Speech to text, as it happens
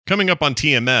Coming up on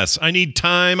TMS, I need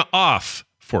time off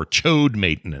for chode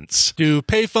maintenance. Do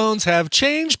payphones have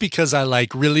change? Because I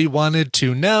really wanted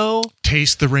to know.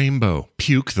 Taste the rainbow.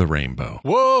 Puke the rainbow.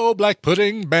 Whoa, black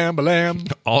pudding, bam-a-lam.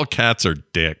 All cats are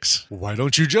dicks. Why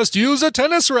don't you just use a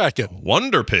tennis racket?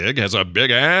 Wonder Pig has a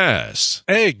big ass.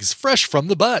 Eggs fresh from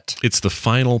the butt. It's the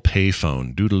final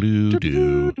payphone.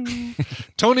 Doodaloo-doo.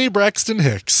 Tony Braxton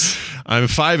Hicks. I'm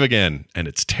 5 again, and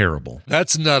it's terrible.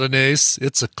 That's not an ace.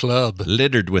 It's a club.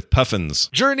 Littered with puffins.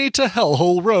 Journey to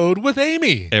Hellhole Road with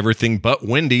Amy. Everything but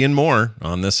windy and more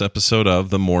on this episode of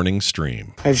The Morning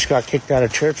Stream. I just got kicked out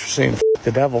of church for saying F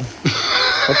the devil. What the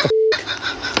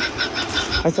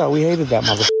f? I thought we hated that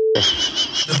motherfucker.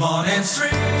 The Morning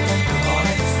Stream. The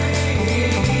Morning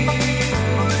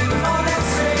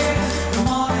Stream. The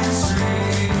Morning Stream.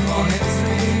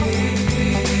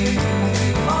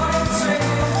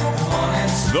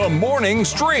 The Morning Stream. The Morning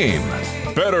Stream.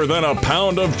 Better than a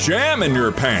pound of jam in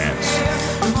your pants.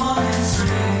 The Morning Stream.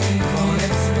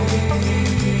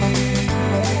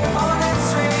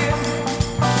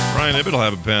 Ryan Ibbett will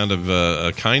have a pound of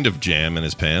a kind of jam in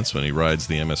his pants when he rides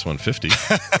the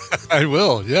MS-150. I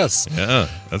will, yes. Yeah,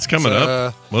 that's coming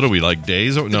up. What are we, like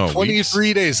days? No, 23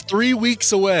 weeks? days, 3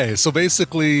 weeks away. So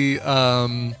basically,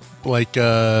 3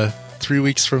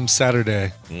 weeks from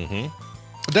Saturday. Mm-hmm.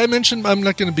 Did I mention I'm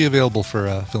not going to be available for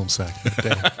Film Sack that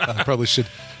day? Probably should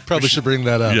bring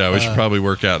that up. Yeah, we should probably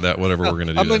work out that whatever we're going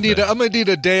to do. I'm gonna need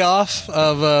a day off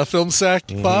of Film Sack,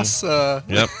 boss.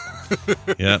 Yep.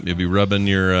 Yeah, you'll be rubbing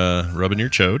your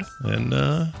chode, and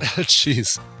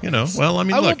jeez, Well, I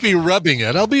mean, I won't be rubbing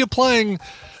it. I'll be applying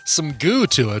some goo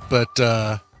to it, but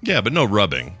yeah, but no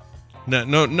rubbing,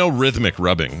 no rhythmic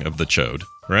rubbing of the chode,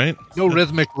 right? No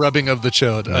rhythmic rubbing of the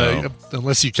chode, No.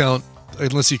 unless you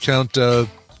count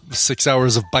 6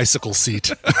 hours of bicycle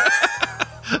seat.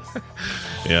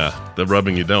 Yeah, the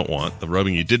rubbing you don't want, the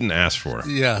rubbing you didn't ask for.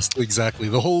 Yes, exactly.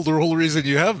 The whole reason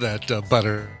you have that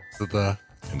butter, the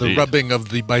Indeed. rubbing of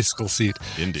the bicycle seat.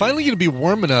 Indeed. Finally going to be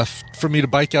warm enough for me to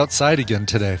bike outside again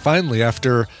today. Finally,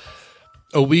 after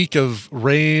a week of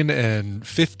rain and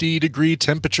 50-degree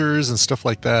temperatures and stuff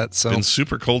like that. So Been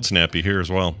super cold snappy here as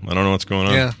well. I don't know what's going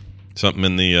on. Yeah. Something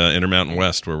in the Intermountain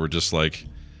West where we're just like,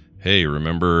 hey,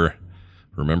 remember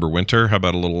winter? How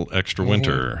about a little extra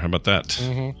winter? How about that?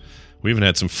 Mm-hmm. We even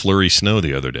had some flurry snow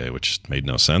the other day, which made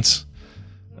no sense.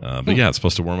 But yeah, it's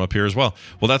supposed to warm up here as well.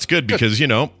 Well, that's good because,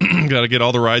 got to get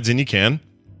all the rides in you can.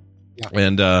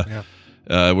 Yeah.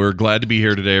 And we're glad to be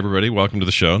here today, everybody. Welcome to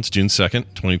the show. It's June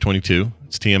 2nd, 2022.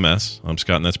 It's TMS. I'm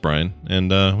Scott, and that's Brian.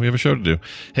 And we have a show to do.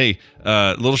 Hey,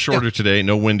 a little shorter today.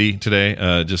 No windy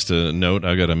today. Just a note,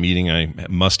 I got a meeting I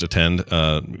must attend.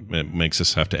 It makes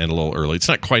us have to end a little early. It's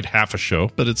not quite half a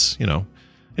show, but it's,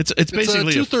 It's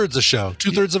basically two-thirds a show.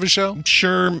 Two-thirds of a show?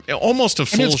 Sure. Almost a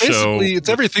full show. It's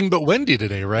everything but Wendy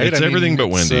today, right? It's everything but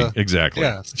Wendy. Exactly.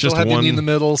 Yeah. It's Still just have one Amy in the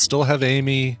middle. Still have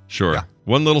Amy. Sure. Yeah.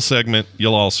 One little segment.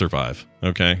 You'll all survive.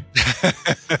 Okay.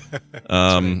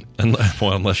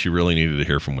 Unless you really needed to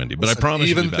hear from Wendy. But I promise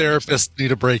even you'll be back next time. therapists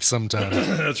need a break sometime.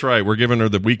 That's right. We're giving her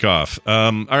the week off.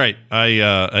 All right.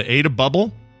 I ate a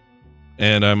bubble,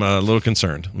 and I'm a little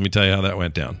concerned. Let me tell you how that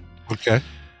went down. Okay.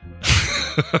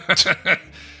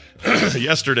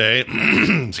 Yesterday,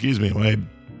 excuse me, my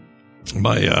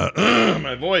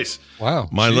voice. Wow.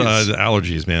 My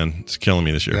allergies, man, it's killing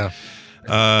me this year. Yeah.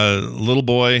 Little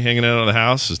boy hanging out of the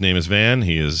house. His name is Van.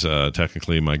 He is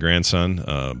technically my grandson,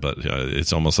 but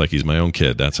it's almost like he's my own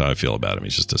kid. That's how I feel about him.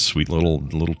 He's just a sweet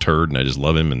little turd, and I just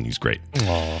love him, and he's great.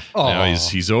 Aww. Now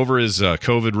he's over his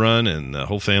COVID run, and the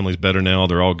whole family's better now.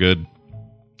 They're all good.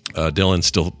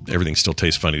 Dylan everything still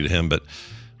tastes funny to him, but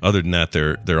other than that,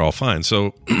 they're all fine.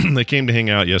 So they came to hang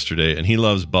out yesterday, and he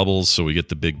loves bubbles, so we get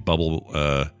the big bubble,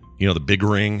 the big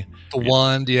ring. The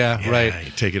wand, yeah, right.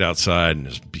 You take it outside, and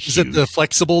it's huge. Is it the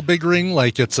flexible big ring?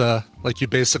 Like it's like you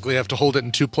basically have to hold it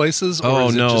in two places? Or Oh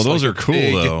is it no, just those like are cool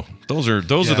though. Those are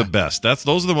the best.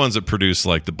 Those are the ones that produce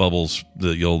like the bubbles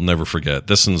that you'll never forget.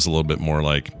 This one's a little bit more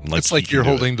like it's like you're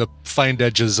holding the fine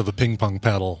edges of a ping pong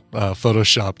paddle,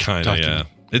 Photoshop kind of. Yeah,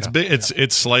 it's big.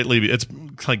 It's slightly. It's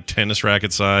like tennis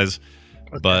racket size.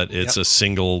 Okay. But it's a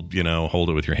single, hold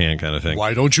it with your hand kind of thing.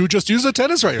 Why don't you just use a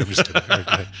tennis racket? I'm just kidding.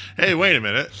 Okay. Hey, wait a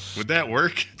minute. Would that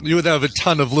work? You would have a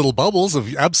ton of little bubbles.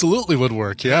 Absolutely would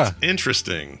work. Yeah. That's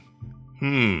interesting.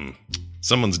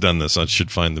 Someone's done this. I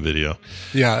should find the video.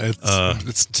 Yeah,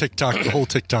 it's TikTok. The whole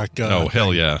TikTok. Oh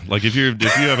hell yeah! Like if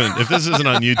this isn't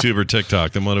on YouTube or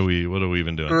TikTok, then what are we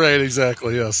even doing? Right.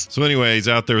 Exactly. Yes. So anyway, he's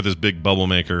out there with his big bubble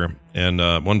maker, and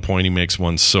at one point he makes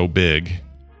one so big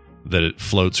that it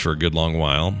floats for a good long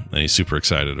while, and he's super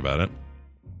excited about it.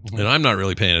 And I'm not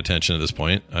really paying attention at this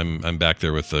point. I'm back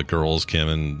there with the girls, Kim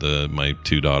and my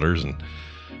 2 daughters, and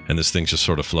this thing's just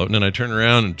sort of floating. And I turn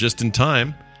around and just in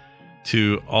time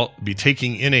to be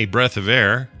taking in a breath of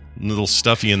air, a little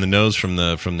stuffy in the nose from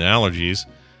the allergies,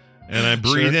 and I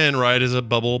breathe in right as a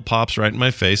bubble pops right in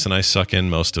my face, and I suck in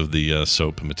most of the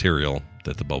soap material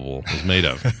that the bubble is made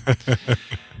of.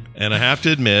 And I have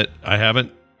to admit,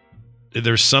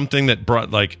 there's something that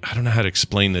brought, like, I don't know how to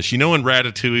explain this. You know in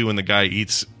Ratatouille when the guy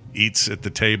eats at the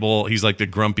table, he's like the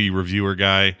grumpy reviewer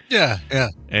guy. Yeah.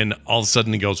 And all of a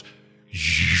sudden he goes,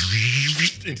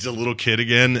 he's a little kid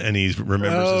again, and he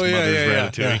remembers his mother's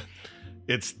Ratatouille.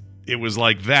 Yeah. It was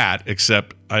like that,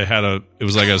 except it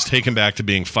was like I was taken back to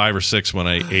being 5 or 6 when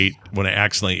I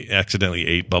accidentally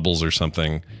ate bubbles or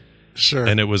something. Sure.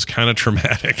 And it was kind of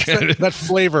traumatic. That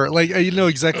flavor, like, you know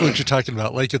exactly what you're talking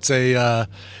about. Like it's an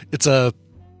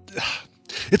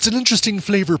interesting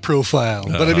flavor profile,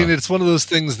 but I mean, it's one of those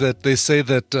things that they say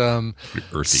that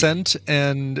scent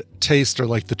and taste are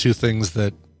like the 2 things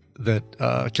that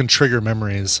can trigger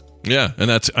memories. Yeah,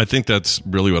 and I think that's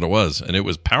really what it was, and it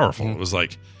was powerful. It was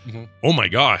like, oh my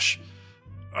gosh,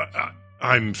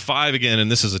 I'm 5 again,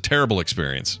 and this is a terrible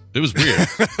experience. It was weird.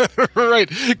 Right,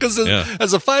 because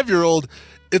as a 5-year-old,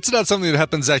 it's not something that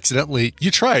happens accidentally. You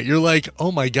try it. You're like,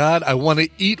 oh my God, I want to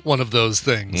eat one of those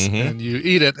things. And you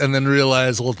eat it and then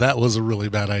realize, well, that was a really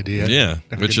bad idea. Yeah,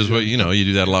 which is what, you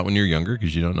do that a lot when you're younger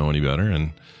because you don't know any better.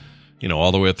 And,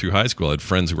 all the way up through high school, I had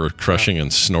friends who were crushing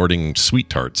and snorting sweet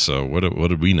tarts. So what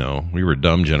did we know? We were a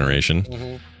dumb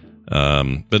generation.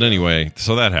 But anyway,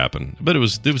 so that happened. But it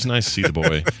was nice to see the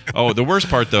boy. Oh, the worst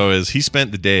part, though, is he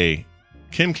spent the day.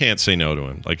 Kim can't say no to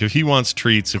him. Like, if he wants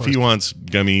treats, if he wants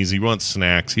gummies, he wants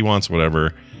snacks, he wants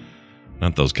whatever.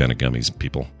 Not those kind of gummies,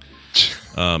 people.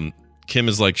 Kim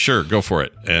is like, sure, go for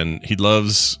it. And he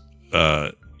loves,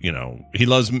 he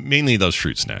loves mainly those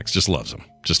fruit snacks. Just loves them.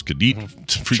 Just could eat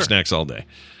fruit snacks all day,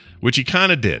 which he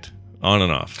kind of did on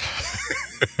and off.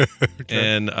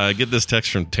 And I get this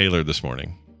text from Taylor this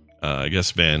morning. I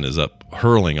guess Van is up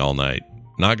hurling all night.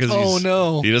 Not because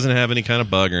he doesn't have any kind of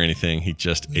bug or anything. He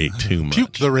just ate too much.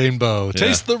 Puke the rainbow. Yeah.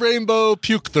 Taste the rainbow.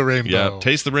 Puke the rainbow. Yeah,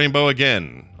 taste the rainbow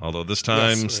again. Although this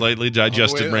time slightly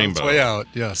digested rainbow. Way out.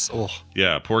 Yes. Oh.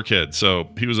 Yeah, poor kid. So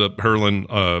he was up hurling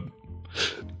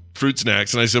fruit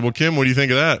snacks, and I said, "Well, Kim, what do you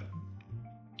think of that?"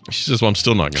 She says, "Well, I'm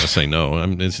still not going to say no.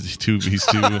 He's too."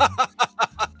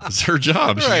 It's her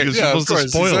job. She's supposed to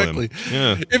spoil him.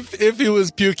 Yeah. If he was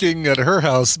puking at her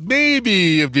house,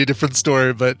 maybe it'd be a different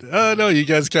story. But no, you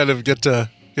guys kind of get to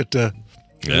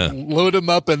load him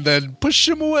up and then push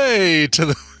him away to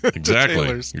the exactly.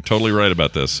 Taylor's. You're totally right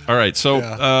about this. All right, so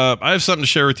I have something to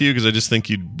share with you because I just think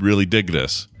you'd really dig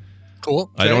this. Cool.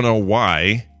 Okay. I don't know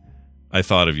why I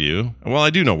thought of you. Well,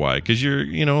 I do know why, because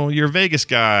you're a Vegas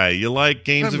guy. You like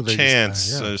games of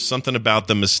chance. There's something about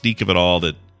the mystique of it all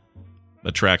that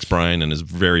attracts Brian and his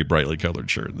very brightly colored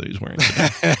shirt that he's wearing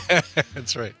today.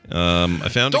 That's right. I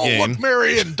found a game. Don't look,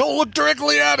 Marion. Don't look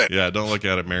directly at it. Yeah, don't look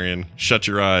at it, Marion. Shut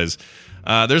your eyes.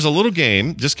 There's a little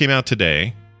game just came out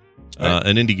today.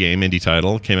 An indie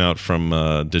title came out from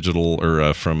Digital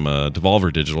or from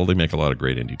Devolver Digital. They make a lot of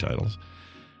great indie titles.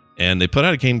 And they put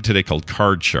out a game today called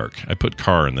Card Shark. I put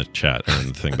car in the chat and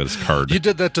the thing, but it's card. You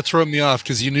did that to throw me off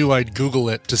because you knew I'd Google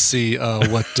it to see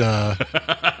what.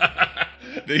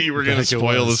 You were going to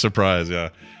spoil the surprise. Yeah.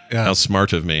 How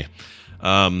smart of me.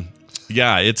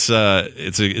 It's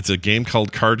a game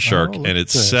called Card Shark, and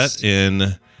it's set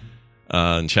in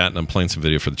chat. And I'm playing some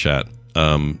video for the chat.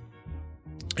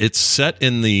 It's set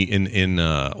in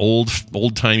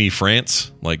old timey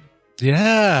France, like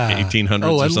 1800s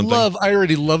or something. I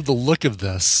already love the look of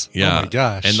this. Yeah. Oh my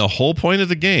gosh. And the whole point of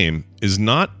the game is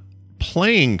not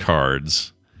playing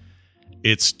cards.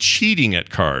 It's cheating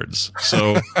at cards.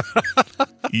 So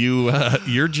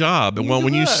your job. Well,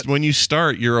 when you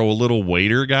start, you're a little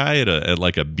waiter guy at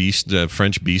like a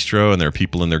French bistro, and there are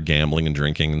people in there gambling and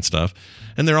drinking and stuff,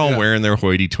 and they're all wearing their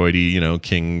hoity-toity,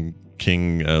 King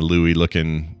Louis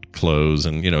looking clothes,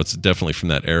 and it's definitely from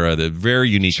that era. The very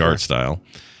unique art style,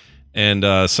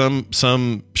 and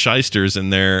some shysters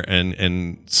in there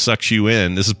and sucks you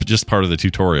in. This is just part of the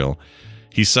tutorial.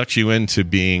 He sucks you into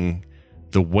being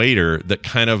the waiter that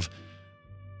kind of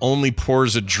only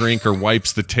pours a drink or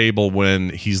wipes the table when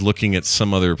he's looking at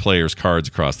some other player's cards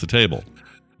across the table.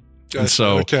 Gotcha.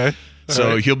 And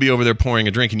so he'll be over there pouring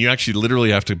a drink, and you actually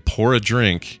literally have to pour a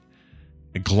drink,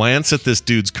 glance at this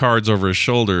dude's cards over his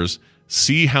shoulders,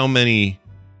 see how many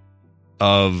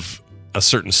of a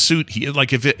certain suit he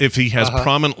like. If he has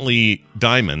prominently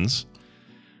diamonds,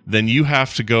 then you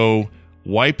have to go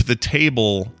wipe the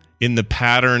table in the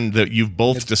pattern that you've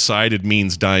both decided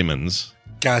means diamonds.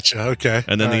 Gotcha. Okay.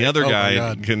 And then All the right. other Oh, my guy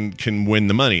God. can win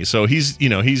the money. So he's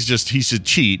a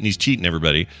cheat, and he's cheating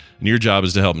everybody. And your job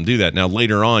is to help him do that. Now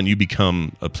later on, you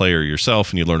become a player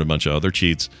yourself, and you learn a bunch of other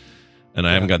cheats. And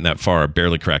I haven't gotten that far. I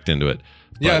barely cracked into it.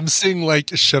 Yeah, I'm seeing like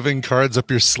shoving cards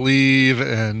up your sleeve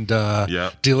and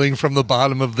dealing from the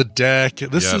bottom of the deck.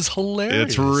 This is hilarious.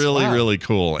 It's really, Wow. really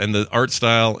cool. And the art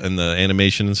style and the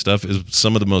animation and stuff is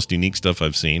some of the most unique stuff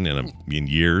I've seen in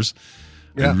years.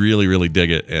 I Yeah. really, really dig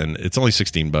it. And it's only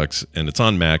 $16 and it's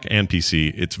on Mac and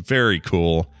PC. It's very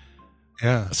cool.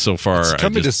 Yeah. So far, It's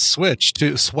coming to Switch,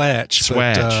 to Swatch.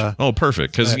 Swatch. but, Oh,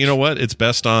 perfect. Because you know what? It's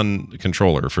best on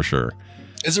controller for sure.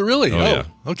 is it really? Oh, yeah.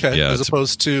 Okay. Yeah, As it's-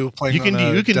 opposed to playing You can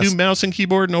on a do mouse and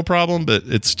keyboard, no problem. But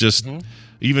it's just it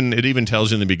even tells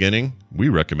you in the beginning, we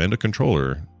recommend a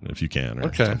controller if you can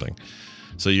or something.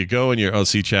 So you go and you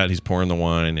see chat. He's pouring the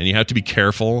wine, and you have to be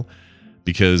careful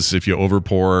because if you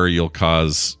overpour,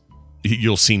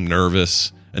 you'll seem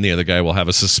nervous, and the other guy will have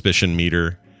a suspicion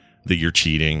meter that you're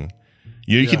cheating.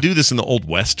 You could do this in the Old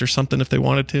West or something if they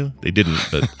wanted to. They didn't,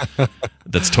 but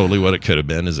that's totally what it could have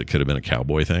been. It could have been a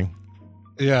cowboy thing.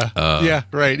 Yeah,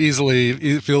 right. Easily.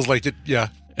 It feels like it. Yeah.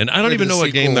 And I don't Maybe even the know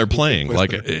what game sequel they're will take playing. place Like,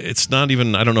 there. it's not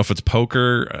even, I don't know if it's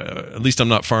poker. At least I'm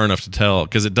not far enough to tell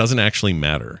because it doesn't actually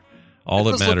matter. All It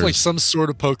that does look matters. like some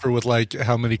sort of poker with like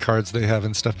how many cards they have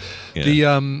and stuff. Yeah. The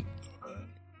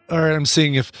all right, I'm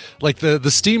seeing if like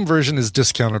the Steam version is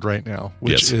discounted right now,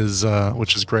 which Yes.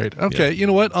 is great. Okay, you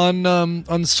know what?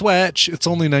 On Swatch, it's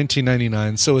only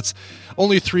 $19.99, so it's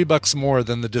only $3 more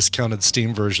than the discounted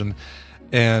Steam version.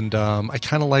 And I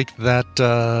kind of like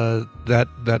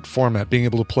that format, being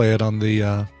able to play it on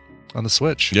the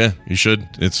Switch. Yeah, you should.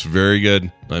 It's very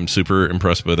good. I'm super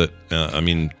impressed with it. I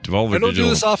mean, Devolver I don't Digital. do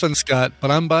this often, Scott,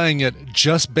 but I'm buying it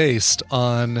just based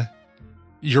on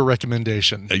your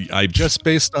recommendation. I Just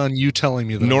based on you telling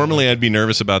me that. normally I'd be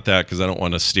nervous about that because I don't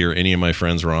want to steer any of my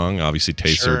friends wrong. Obviously,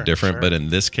 tastes are Sure, different, sure. but in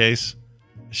this case,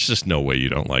 it's just no way you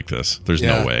don't like this. There's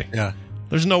Yeah, no way. Yeah.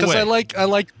 There's no Because way. I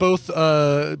like both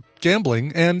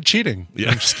gambling and cheating. Yeah.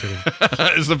 I'm just kidding.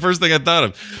 It's the first thing I thought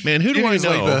of. Man, who do I Cheating's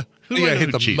know? like Who do I I know hate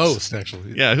who the cheats? most,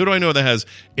 actually. Yeah, who do I know that has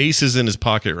aces in his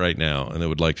pocket right now and that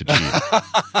would like to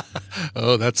cheat?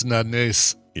 Oh, that's not an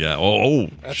ace. Yeah. Oh,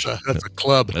 That's a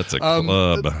club. That's a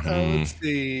club. Let's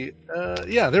see.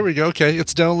 Yeah, there we go. Okay,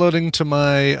 it's downloading to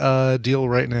my deal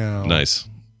right now. nice.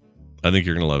 I think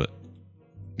you're gonna love it.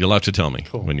 You'll have to tell me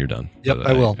Cool. when you're done. Yep, But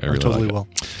I will. I really totally like it. will.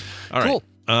 All right.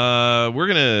 Cool. We're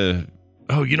gonna.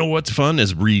 Oh, you know what's fun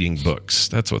is reading books.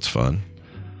 That's what's fun.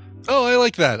 Oh, I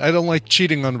like that. I don't like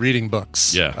cheating on reading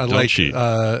books. Yeah, I don't like cheat.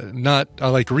 I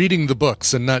like reading the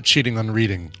books and not cheating on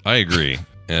reading. I agree.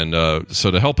 And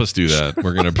so to help us do that,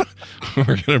 we're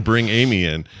gonna bring Amy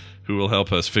in, who will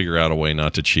help us figure out a way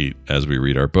not to cheat as we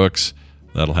read our books.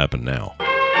 That'll happen now.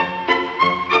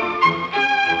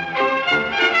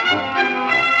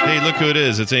 Hey, look who it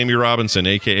is. It's Amy Robinson,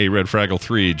 a.k.a. Red Fraggle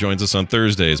 3, joins us on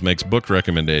Thursdays, makes book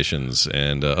recommendations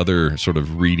and other sort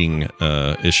of reading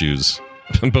issues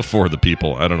before the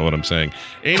people. I don't know what I'm saying.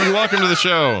 Amy, welcome to the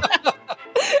show.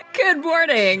 Good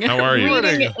morning. How are you?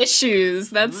 Reading issues.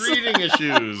 That's Reading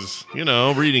issues. You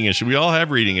know, reading issues. We all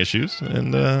have reading issues,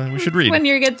 and we should read. when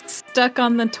you get stuck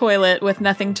on the toilet with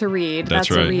nothing to read. That's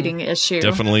That's right. a reading issue.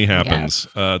 Definitely happens.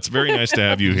 It's very nice to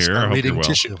have you here. I hope reading you're well.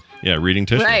 tissue. Yeah, reading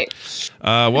tissue. Right.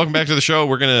 Welcome back to the show.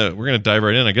 We're gonna dive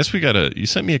right in. I guess you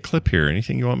sent me a clip here.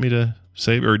 Anything you want me to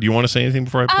say, or do you want to say anything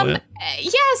before I play it?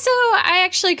 Yeah, so I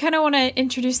actually kind of want to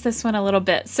introduce this one a little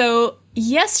bit. So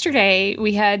yesterday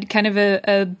we had kind of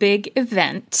a big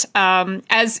event.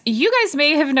 As you guys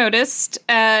may have noticed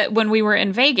when we were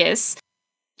in Vegas,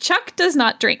 Chuck does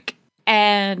not drink.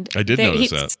 And I did notice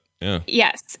that. Yeah.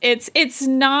 Yes, it's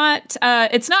not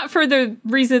for the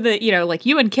reason that like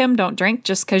you and Kim don't drink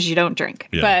just because you don't drink.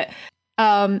 Yeah.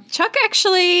 But Chuck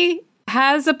actually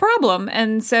has a problem,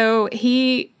 and so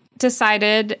he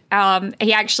decided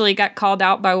he actually got called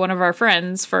out by one of our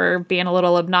friends for being a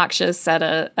little obnoxious at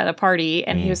a party,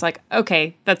 and he was like,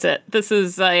 "Okay, that's it. This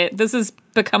has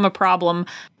become a problem.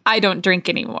 I don't drink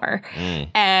anymore."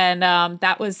 And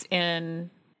that was in.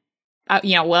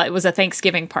 It was a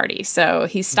Thanksgiving party. So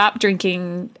he stopped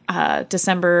drinking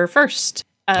December 1st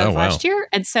of last year.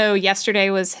 And so yesterday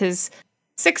was his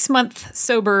 6-month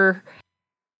sober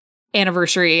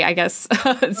anniversary, I guess.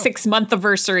 6-month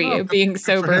anniversary of being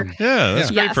sober. Yeah,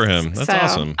 that's great for him. That's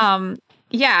awesome.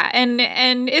 Yeah, and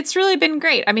it's really been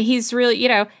great. I mean, he's really,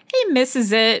 he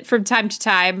misses it from time to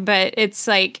time, but it's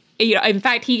like, in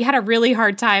fact, he had a really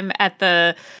hard time at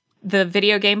the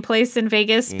video game place in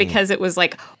Vegas because it was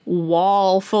like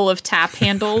wall full of tap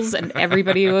handles and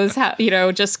everybody was,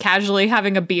 just casually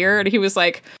having a beer. And he was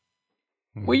like,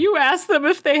 will you ask them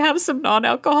if they have some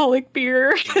non-alcoholic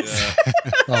beer? Because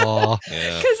Aw.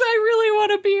 I really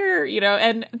want a beer,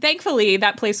 and thankfully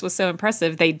that place was so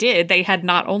impressive. They had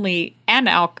not only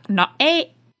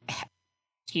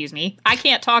excuse me, I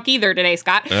can't talk either today,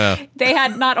 Scott. They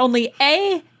had not only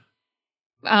a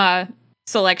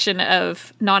selection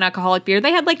of non-alcoholic beer,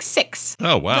 they had like 6.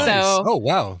 Oh wow! So,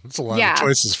 Wow, that's a lot of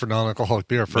choices for non-alcoholic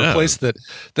beer for a place that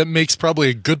makes probably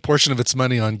a good portion of its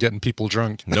money on getting people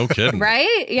drunk. No kidding,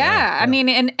 right? Yeah. I mean,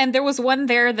 and there was one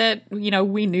there that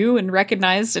we knew and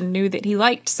recognized and knew that he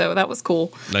liked, so that was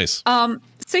cool. Nice.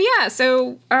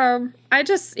 So I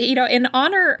just in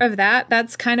honor of that,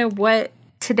 that's kind of what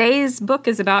today's book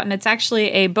is about, and it's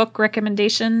actually a book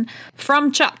recommendation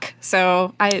from Chuck.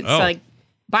 So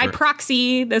by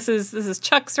proxy, this is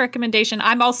Chuck's recommendation.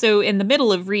 I'm also in the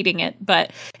middle of reading it,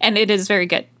 and it is very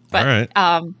good. But all right.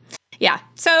 Yeah.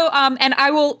 So and I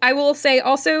will say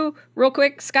also real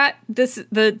quick, Scott,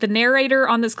 the narrator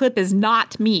on this clip is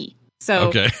not me. So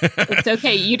okay. It's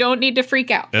okay. You don't need to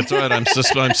freak out. That's all right. I'm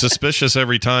suspicious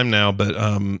every time now, but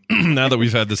now that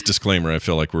we've had this disclaimer, I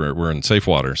feel like we're in safe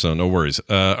water, so no worries.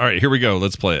 All right, here we go.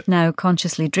 Let's play it. Now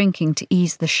consciously drinking to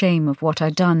ease the shame of what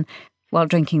I'd done while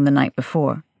drinking the night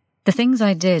before. The things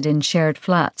I did in shared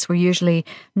flats were usually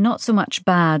not so much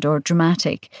bad or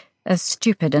dramatic as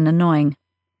stupid and annoying.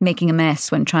 Making a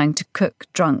mess when trying to cook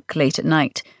drunk late at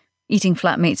night. Eating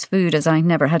flatmates' food as I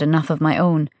never had enough of my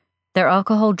own. Their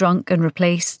alcohol drunk and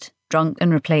replaced,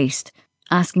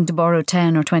 asking to borrow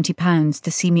 £10 or £20 to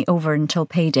see me over until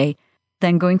payday,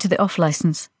 then going to the off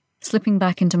licence, slipping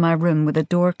back into my room with the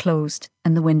door closed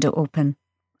and the window open.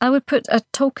 I would put a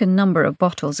token number of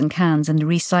bottles and cans in the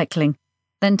recycling,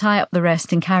 then tie up the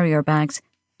rest in carrier bags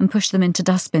and push them into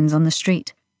dustbins on the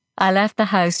street. I left the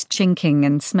house chinking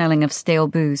and smelling of stale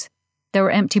booze. There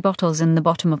were empty bottles in the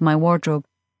bottom of my wardrobe,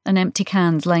 and empty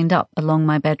cans lined up along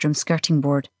my bedroom skirting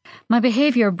board. My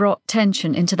behaviour brought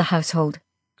tension into the household.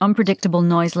 Unpredictable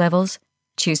noise levels,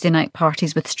 Tuesday night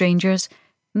parties with strangers,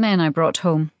 men I brought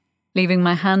home, leaving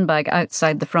my handbag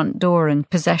outside the front door and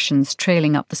possessions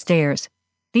trailing up the stairs.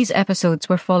 These episodes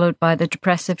were followed by the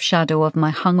depressive shadow of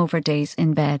my hungover days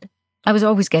in bed. I was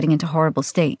always getting into horrible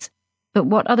states, but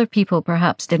what other people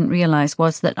perhaps didn't realise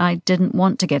was that I didn't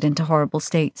want to get into horrible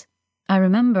states. I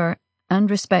remember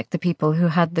and respect the people who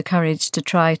had the courage to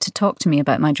try to talk to me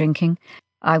about my drinking.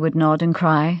 I would nod and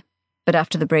cry, but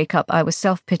after the breakup I was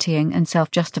self-pitying and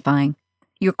self-justifying.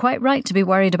 You're quite right to be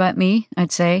worried about me,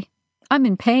 I'd say. I'm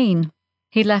in pain.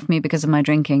 He left me because of my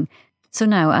drinking, so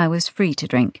now I was free to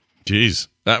drink. Jeez.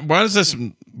 Why is this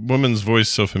woman's voice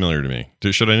so familiar to me?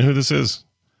 Should I know who this is?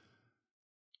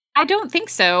 I don't think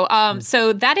so.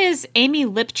 So that is Amy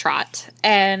Liptrot,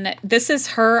 and this is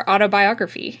her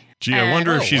autobiography. Gee, I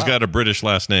wonder if she's got a British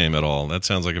last name at all. That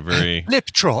sounds like a very...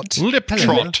 Liptrot.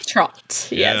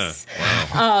 Liptrot, yes.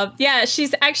 Yeah, wow.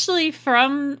 She's actually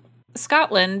from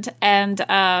Scotland, and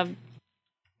the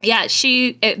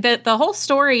whole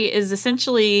story is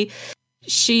essentially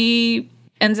she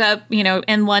ends up,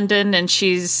 in London, and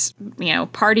she's,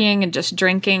 partying and just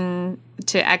drinking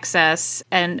to excess,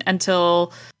 and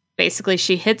until basically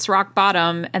she hits rock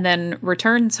bottom and then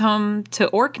returns home to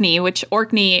Orkney, which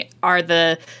Orkney are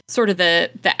the sort of the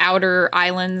outer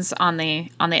islands on the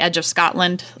edge of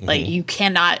Scotland. Mm-hmm. Like you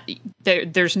cannot,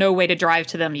 there's no way to drive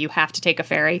to them. You have to take a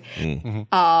ferry.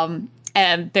 Mm-hmm.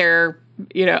 And they're,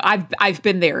 I've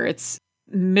been there. It's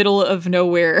middle of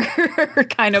nowhere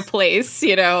kind of place,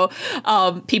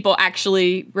 people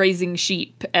actually raising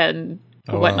sheep and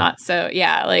whatnot. Wow. So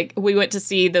yeah, like we went to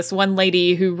see this one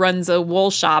lady who runs a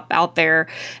wool shop out there,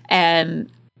 and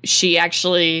she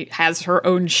actually has her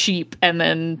own sheep and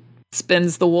then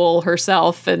spins the wool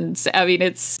herself. And I mean,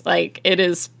 it's like, it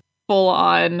is full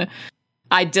on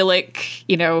idyllic,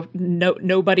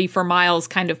 nobody for miles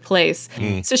kind of place.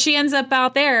 So she ends up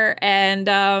out there and,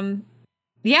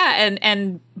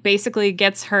 and basically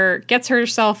gets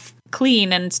herself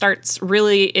clean and starts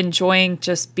really enjoying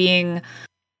just being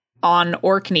on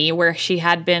Orkney, where she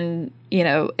had been,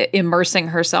 immersing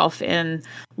herself in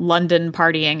London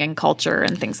partying and culture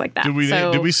and things like that. Did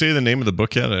we say the name of the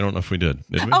book yet? I don't know if we did.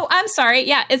 Did we? Oh, I'm sorry.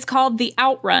 Yeah, it's called The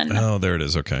Outrun. Oh, there it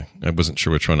is. Okay. I wasn't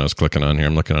sure which one I was clicking on here.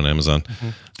 I'm looking on Amazon. Mm-hmm.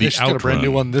 She's got a brand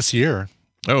new one this year.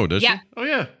 Oh, does she? Oh,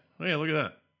 yeah. Oh, yeah. Look at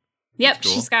that. Yep.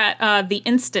 Cool. She's got The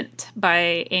Instant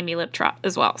by Amy Liptrot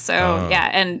as well. So, yeah.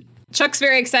 And Chuck's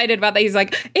very excited about that. He's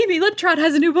like, Amy Liptrot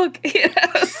has a new book.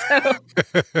 So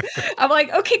I'm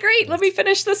like, okay, great. Let me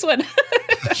finish this one.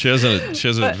 She has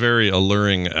a very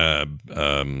alluring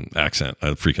accent.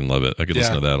 I freaking love it. I could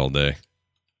listen to that all day.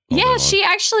 Yeah, she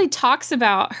actually talks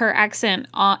about her accent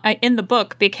in the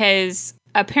book because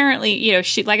apparently,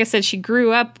 she, like I said, she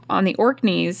grew up on the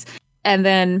Orkneys and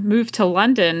then moved to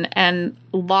London and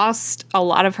lost a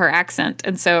lot of her accent.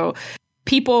 And so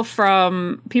people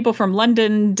from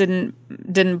London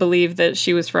didn't believe that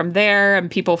she was from there,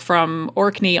 and people from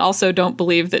Orkney also don't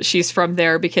believe that she's from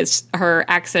there because her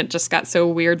accent just got so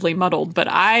weirdly muddled. But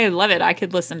I love it. I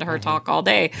could listen to her talk all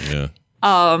day. Yeah.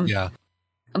 Yeah.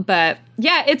 But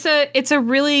yeah, it's a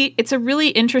really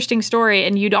interesting story,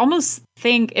 and you'd almost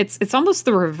think it's almost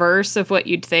the reverse of what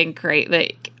you'd think, right?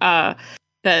 Like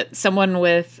that someone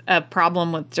with a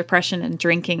problem with depression and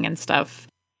drinking and stuff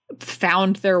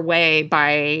found their way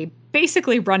by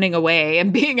basically running away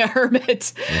and being a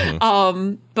hermit.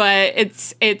 But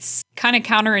it's kind of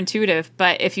counterintuitive.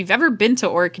 But if you've ever been to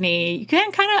Orkney, you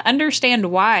can kind of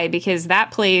understand why, because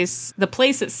the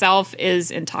place itself is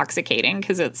intoxicating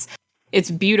because it's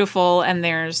beautiful and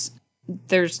there's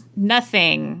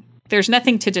nothing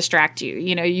to distract you.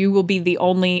 You will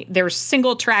be there's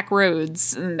single track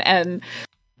roads and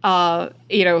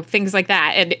things like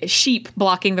that, and sheep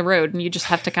blocking the road, and you just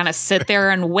have to kind of sit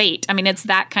there and wait. I mean, it's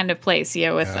that kind of place,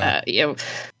 with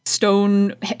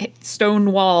stone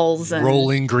walls and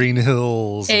rolling green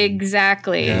hills.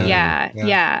 Exactly.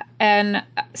 Yeah. And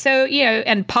so,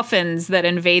 and puffins that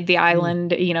invade the island,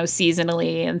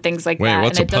 seasonally and things like that. Wait,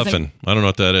 what's and a puffin? I don't know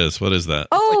what that is. What is that?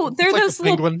 Oh, they're like those a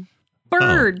little penguin.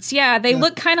 birds. Yeah, they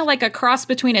look kind of like a cross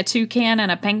between a toucan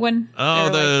and a penguin. Oh,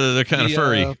 they're kind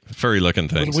of furry looking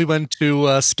things. When we went to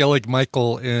Skellig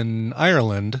Michael in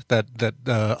Ireland, that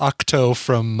Octo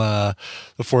from The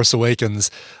Force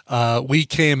Awakens, we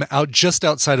came out just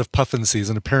outside of puffin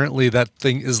season. Apparently that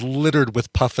thing is littered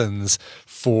with puffins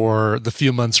for the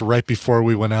few months right before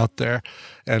we went out there.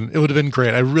 And it would have been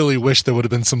great. I really wish there would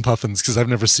have been some puffins because I've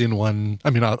never seen one.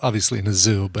 I mean, obviously in a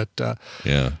zoo, but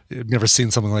I've never seen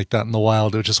something like that in the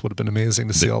wild. It just would have been amazing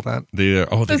to see all that. They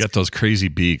got those crazy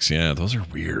beaks. Yeah, those are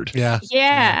weird.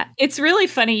 Yeah. It's really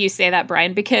funny you say that,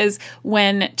 Brian, because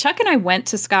when Chuck and I went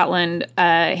to Scotland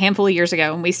a handful of years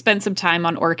ago, and we spent some time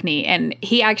on Orkney, and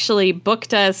he actually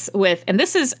booked us with, and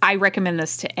I recommend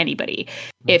this to anybody.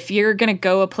 If you're going to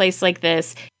go a place like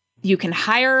this, you can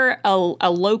hire a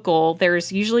local.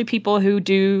 There's usually people who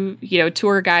do,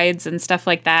 tour guides and stuff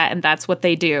like that, and that's what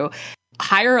they do.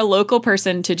 Hire a local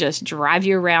person to just drive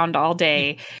you around all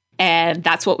day, and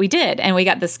that's what we did. And we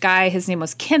got this guy, his name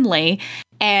was Kinley,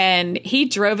 and he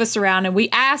drove us around, and we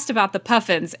asked about the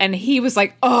puffins, and he was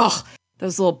like, "Oh,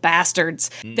 those little bastards.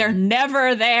 They're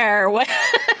never there." When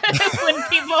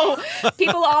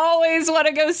people always want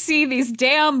to go see these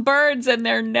damn birds and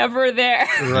they're never there.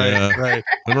 Right.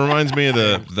 It reminds me of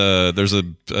there's a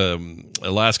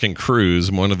Alaskan cruise.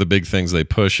 And one of the big things they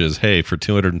push is, hey, for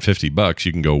 $250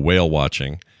 you can go whale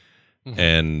watching.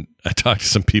 And I talked to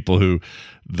some people who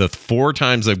the 4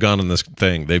 times they've gone on this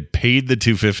thing, they've paid the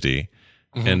 $250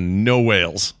 and no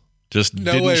whales. Just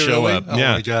didn't show up. Oh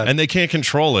my God. And they can't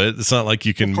control it. It's not like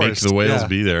you can make the whales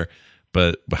be there.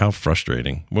 But how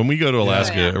frustrating. When we go to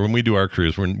Alaska or when we do our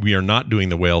cruise, we are not doing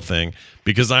the whale thing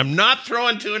because I'm not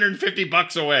throwing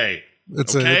 $250 away.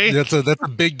 That's a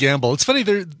big gamble. It's funny,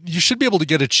 you should be able to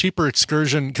get a cheaper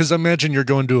excursion because imagine you're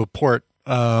going to a port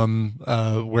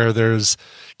where there's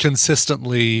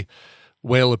consistently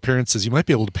whale appearances. You might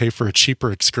be able to pay for a cheaper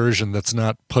excursion that's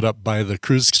not put up by the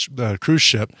cruise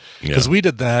ship. Because we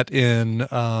did that in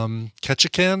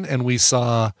Ketchikan, and we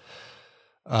saw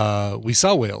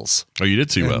whales. Oh, you did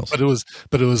see whales, but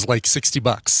it was like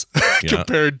 $60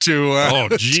 compared to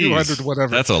 200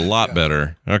 whatever. That's a lot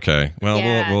better. Okay, well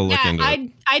we'll look into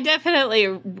it. I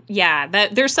definitely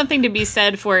that there's something to be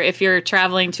said for if you're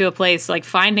traveling to a place, like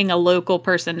finding a local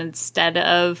person instead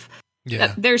of.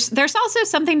 Yeah. There's also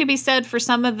something to be said for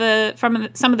some of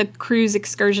the cruise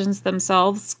excursions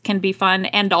themselves can be fun,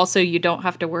 and also you don't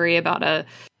have to worry about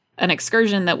an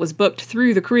excursion that was booked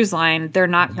through the cruise line. They're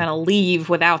not going to leave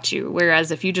without you. Whereas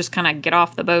if you just kind of get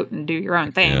off the boat and do your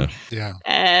own thing,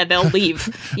 they'll leave.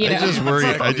 I just worry.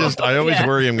 I always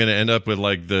worry I'm going to end up with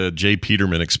like the Jay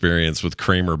Peterman experience with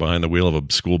Kramer behind the wheel of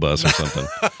a school bus or something.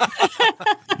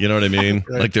 You know what I mean?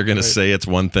 Right, like they're going to say it's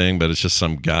one thing, but it's just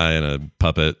some guy in a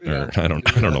puppet, or I don't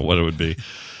know what it would be.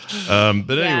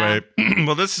 But anyway,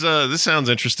 well, this sounds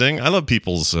interesting. I love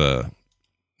people's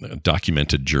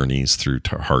documented journeys through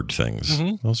hard things.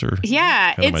 Those are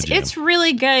it's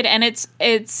really good, and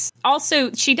it's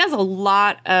also, she does a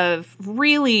lot of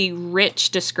really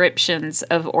rich descriptions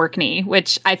of Orkney,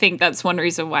 which I think that's one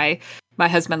reason why my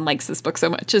husband likes this book so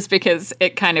much, is because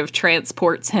it kind of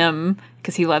transports him,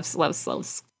 because he loves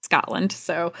Scotland.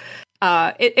 So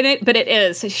but it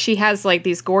is, she has like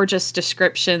these gorgeous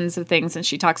descriptions of things, and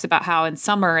she talks about how in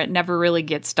summer it never really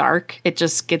gets dark, it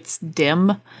just gets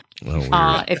dim.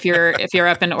 if you're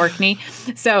up in Orkney.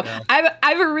 So I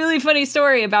have a really funny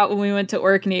story about when we went to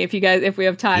Orkney. If we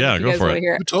have time, Yeah, if you go guys for want it. to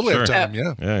hear We totally have time.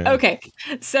 Yeah. Okay.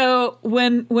 So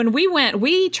when we went,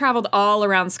 we traveled all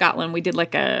around Scotland. We did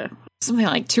something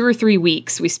like 2 or 3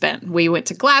 weeks we spent. We went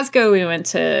to Glasgow. We went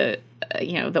to,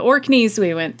 the Orkneys.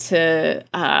 We went to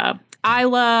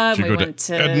Islay. We went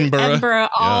to Edinburgh,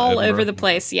 all over the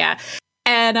place. Yeah.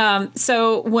 And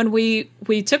so when we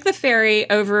took the ferry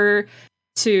over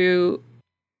to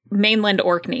mainland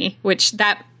Orkney, which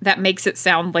that makes it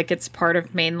sound like it's part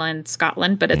of mainland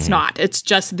Scotland, but it's not. It's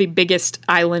just the biggest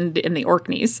island in the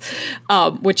Orkneys,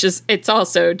 it's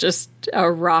also just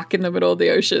a rock in the middle of the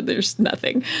ocean. There's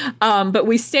nothing. But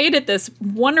we stayed at this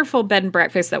wonderful bed and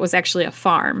breakfast that was actually a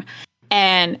farm.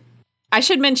 And I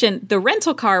should mention the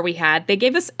rental car we had, they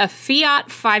gave us a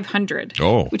Fiat 500,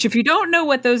 which if you don't know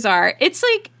what those are, it's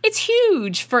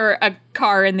huge for a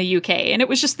car in the UK. And it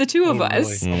was just the two of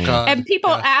us. Really? Oh, and people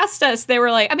asked us, they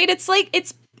were like, I mean, it's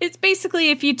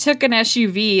basically if you took an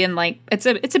SUV and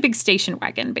it's a big station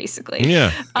wagon, basically.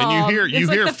 Yeah. And you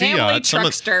hear the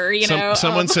Fiat.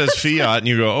 Someone says Fiat and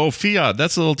you go, oh, Fiat,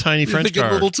 that's a little tiny French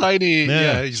car. Little tiny.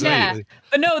 Yeah, Yeah. exactly.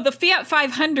 But no, the Fiat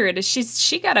 500,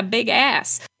 she got a big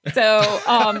ass. So,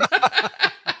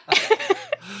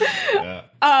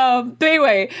 but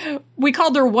anyway, we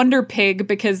called her Wonder Pig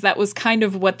because that was kind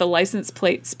of what the license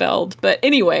plate spelled. But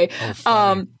anyway,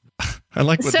 I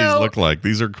like what these look like.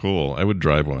 These are cool. I would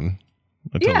drive one.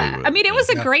 I totally would. I mean, it was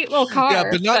a great little car.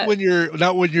 Yeah, but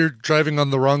not when you're driving on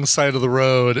the wrong side of the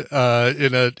road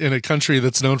in a country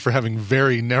that's known for having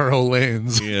very narrow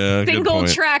lanes. Yeah, single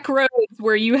track roads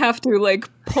where you have to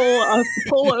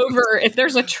pull over. If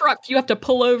there's a truck, you have to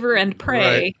pull over and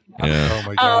pray. Right. Yeah. Oh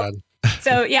my god.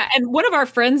 So yeah, and one of our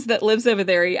friends that lives over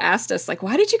there, he asked us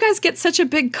why did you guys get such a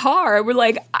big car? We're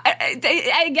like,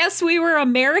 I guess we were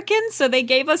American, so they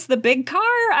gave us the big car.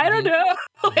 I don't know,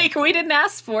 we didn't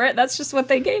ask for it. That's just what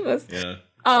they gave us. Yeah.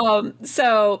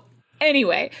 So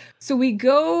anyway, so we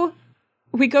go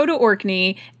to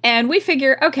Orkney and we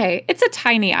figure, okay, it's a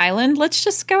tiny island. Let's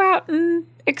just go out and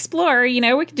explore.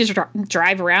 We could just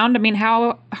drive around. I mean,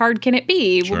 how hard can it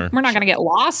be? Sure, We're not going to get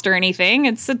lost or anything.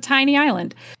 It's a tiny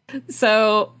island.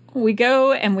 So we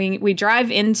go and we drive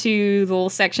into the little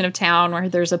section of town where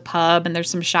there's a pub and there's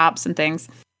some shops and things.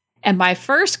 And my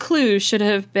first clue should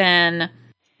have been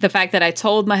the fact that I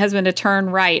told my husband to turn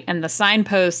right and the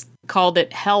signpost called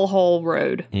it Hellhole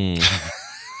Road.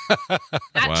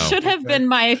 That should have been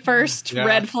my first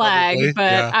red flag, probably.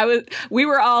 But we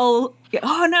were all,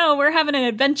 oh no, we're having an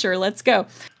adventure. Let's go.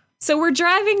 So we're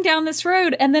driving down this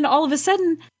road and then all of a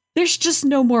sudden there's just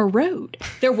no more road.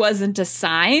 There wasn't a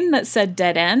sign that said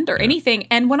dead end or anything.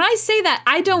 And when I say that,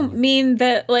 I don't mean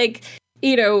that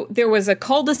there was a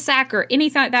cul-de-sac or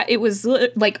anything like that. It was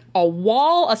like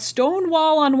a stone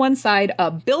wall on one side,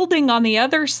 a building on the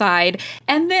other side,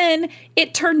 and then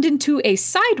it turned into a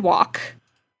sidewalk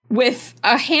with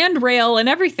a handrail and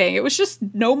everything. It was just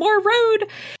no more road.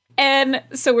 And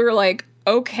so we were like,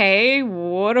 okay,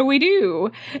 what do we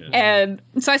do? Yeah. And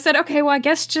so I said, okay, well, I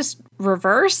guess just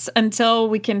reverse until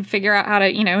we can figure out how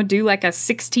to, do like a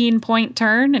 16-point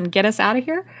turn and get us out of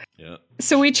here. Yeah.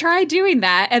 So we tried doing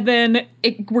that. And then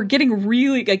we're getting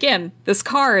again, this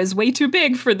car is way too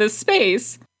big for this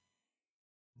space.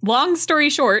 Long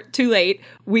story short, too late.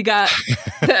 We got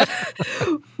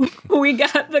the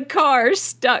car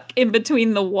stuck in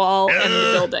between the wall and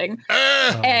the building.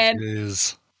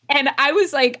 And I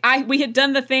was like, we had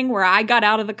done the thing where I got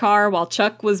out of the car while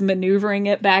Chuck was maneuvering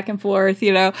it back and forth,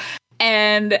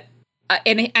 and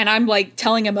I'm like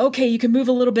telling him, okay, you can move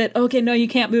a little bit. Okay, no, you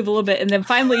can't move a little bit. And then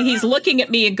finally he's looking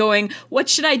at me and going, what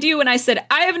should I do? And I said,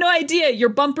 I have no idea. Your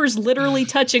bumper's literally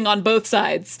touching on both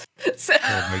sides. So,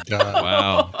 oh my God.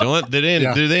 Wow.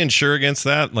 Did they insure against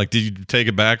that? Like, did you take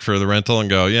it back for the rental and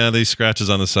go, yeah, these scratches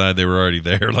on the side, they were already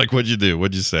there. Like, what'd you do?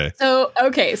 What'd you say? So,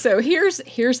 okay. So here's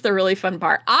the really fun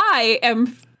part. I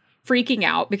am freaking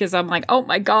out because I'm like, oh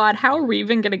my God, how are we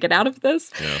even going to get out of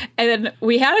this? Yeah. And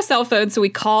we had a cell phone. So we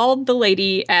called the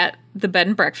lady at the bed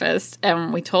and breakfast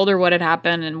and we told her what had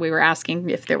happened. And we were asking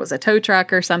if there was a tow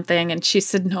truck or something. And she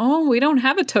said, no, we don't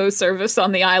have a tow service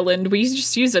on the island. We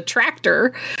just use a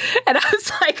tractor. And I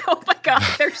was like, oh my God,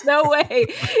 there's no way.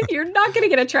 You're not going to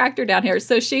get a tractor down here.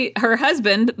 So her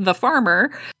husband, the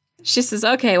farmer, she says,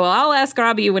 okay, well, I'll ask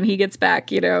Robbie when he gets back.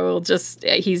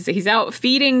 He's out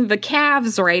feeding the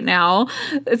calves right now.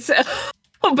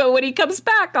 But when he comes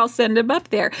back, I'll send him up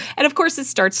there. And of course, it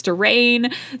starts to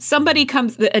rain. Somebody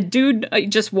comes, a dude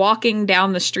just walking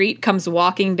down the street comes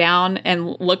walking down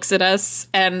and looks at us.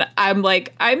 And I'm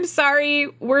like, I'm sorry,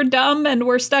 we're dumb and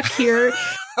we're stuck here.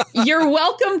 you're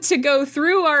welcome to go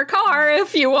through our car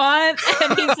if you want.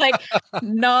 And he's like,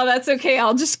 no, that's okay.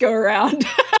 I'll just go around.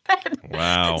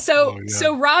 Wow.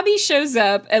 So Robbie shows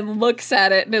up and looks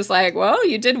at it and is like, well,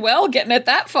 you did well getting it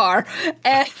that far.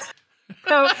 And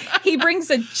so he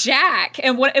brings a jack,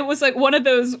 and it was like one of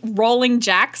those rolling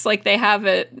jacks like they have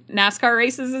at NASCAR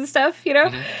races and stuff, you know?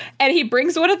 Mm-hmm. And he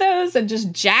brings one of those and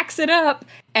just jacks it up,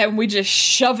 and we just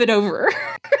shove it over.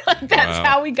 Like, that's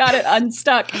how we got it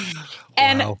unstuck.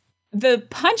 And the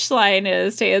punchline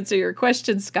is, to answer your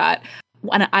question, Scott,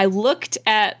 when I looked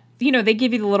at, they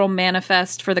give you the little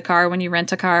manifest for the car when you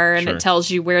rent a car, and it tells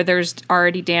you where there's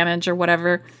already damage or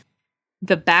whatever.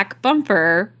 The back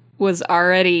bumper was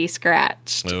already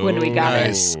scratched when we got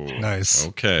it. Nice.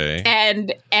 Okay. And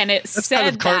it That's said kind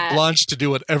of carte blanche to do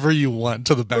whatever you want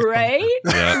to the back. Right?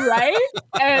 Yeah. Right?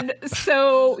 And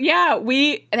so,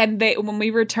 when we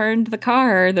returned the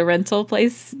car, the rental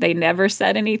place, they never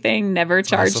said anything, never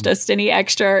charged us any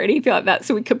extra or anything like that.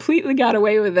 So we completely got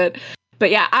away with it. But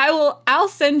yeah, I'll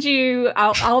send you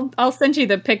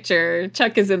the picture.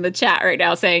 Chuck is in the chat right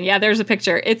now saying, yeah, there's a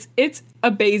picture. It's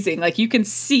amazing. Like, you can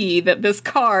see that this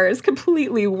car is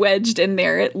completely wedged in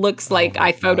there. It looks like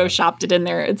I photoshopped it in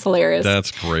there. It's hilarious. That's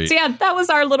great. So yeah, that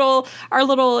was our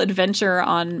little adventure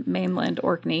on mainland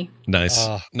Orkney. Nice.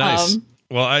 Nice.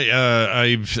 Well,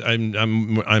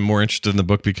 I'm more interested in the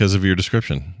book because of your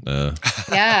description.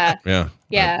 Yeah.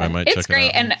 Yeah. I might check it's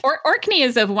great. it out. And Orkney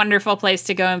is a wonderful place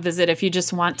to go and visit if you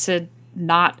just want to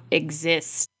not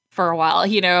exist for a while.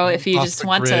 If you Off just the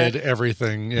want grid, to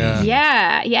everything. Yeah.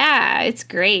 Yeah. It's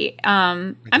great. I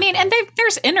mean, and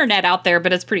there's internet out there,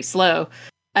 but it's pretty slow.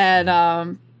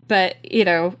 And, but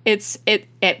it's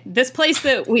this place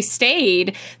that we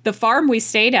stayed, the farm we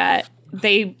stayed at,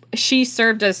 she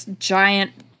served us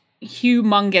giant,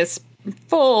 humongous,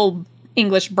 full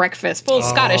English breakfast, full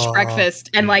Scottish breakfast,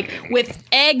 and like with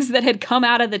eggs that had come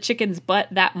out of the chicken's butt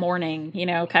that morning,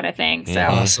 kind of thing. So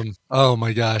awesome! Oh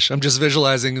my gosh, I'm just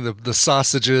visualizing the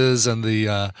sausages and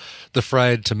the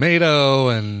fried tomato,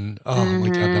 and my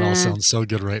god, that all sounds so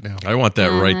good right now. I want that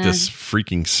right this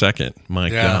freaking second. My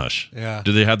gosh, yeah.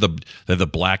 Do they have the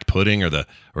black pudding or the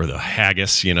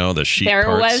haggis? The sheep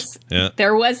parts.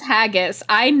 There was haggis.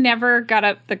 I never got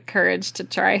up the courage to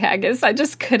try haggis. I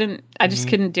just couldn't.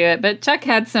 Couldn't do it. But Chuck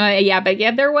had some.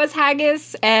 There was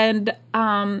haggis, and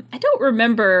I don't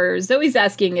remember. Zoe's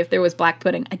asking if there was black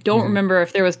pudding. I don't remember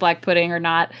if there was black pudding or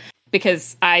not,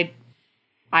 because I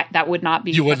that would not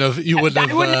be. You wouldn't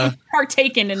have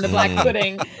partaken in the black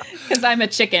pudding because I'm a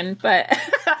chicken. But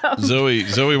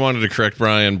Zoe wanted to correct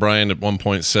Brian. Brian at one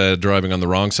point said driving on the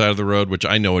wrong side of the road, which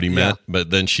I know what he meant,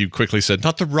 but then she quickly said,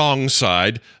 not the wrong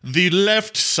side, the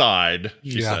left side,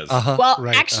 she says. Well,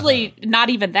 actually, not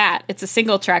even that. It's a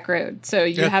single track road. So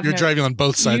you're driving on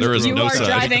both sides. There is no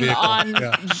side. Driving on,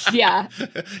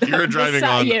 You're driving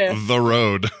on the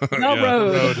road. The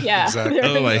road. Yeah. Exactly.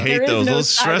 I hate those. No Those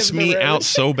stress me out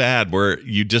so bad where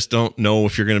you just don't know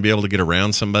if you're going to be able to get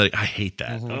around somebody. I hate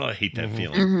that. I hate that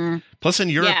feeling. Plus, in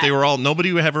Europe,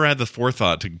 nobody ever had the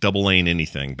forethought to double lane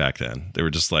anything back then. They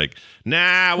were just like,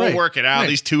 nah, we'll work it out.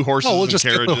 These two horses we'll and just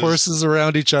carriages. get the horses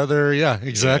around each other. Yeah,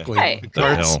 exactly. Right.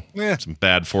 The hell. Some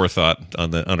bad forethought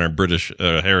on our British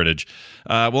heritage.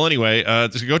 Well, anyway,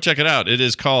 go check it out. It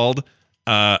is called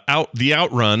The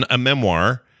Outrun, a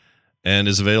memoir, and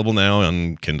is available now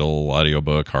on Kindle,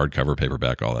 audiobook, hardcover,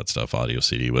 paperback, all that stuff, audio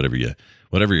CD,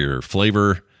 whatever your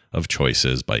flavor of choice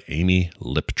is, by Amy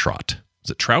Liptrot. Is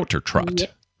it Trout or Trot?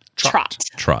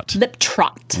 Trot. Lip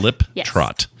Trot. Yes.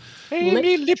 Trot.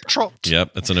 Amy Liptrot.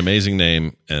 Yep, it's an amazing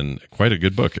name and quite a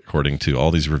good book, according to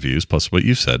all these reviews, plus what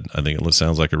you said. I think it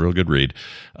sounds like a real good read.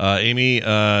 Amy,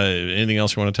 anything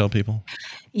else you want to tell people?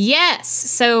 Yes.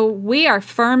 So we are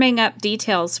firming up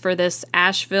details for this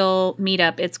Asheville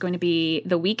meetup. It's going to be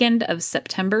the weekend of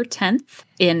September 10th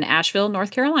in Asheville, North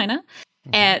Carolina.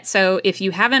 And so if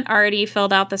you haven't already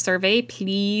filled out the survey,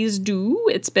 please do.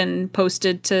 It's been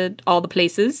posted to all the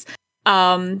places.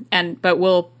 But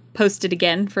we'll post it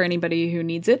again for anybody who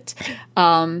needs it.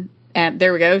 And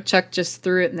there we go. Chuck just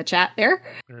threw it in the chat there.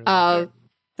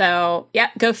 So yeah,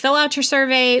 go fill out your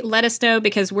survey. Let us know,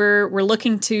 because we're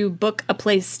looking to book a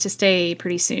place to stay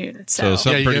pretty soon. So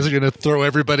you guys are going to throw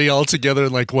everybody all together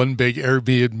in like one big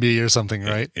Airbnb or something,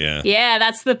 right? Yeah,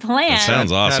 that's the plan. That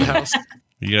sounds awesome.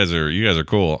 You guys are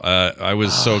cool. I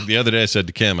was the other day I said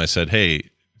to Kim, I said, hey,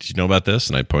 did you know about this?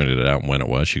 And I pointed it out and when it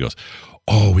was. She goes,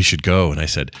 oh, we should go. And I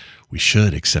said, we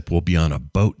should, except we'll be on a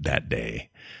boat that day.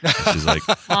 And she's like,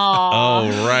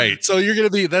 oh, right. So you're going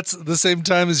to be, that's the same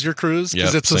time as your cruise?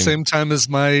 Because it's the same time as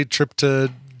my trip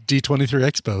to D23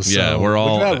 Expo. So Yeah, we're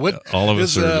all of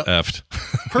us is, are effed.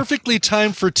 perfectly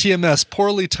timed for TMS,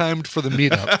 poorly timed for the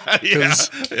meetup.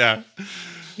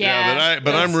 Yeah,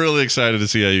 but I'm really excited to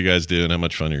see how you guys do and how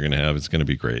much fun you're going to have. It's going to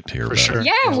be great to hear about. Sure. It.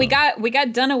 Yeah, we got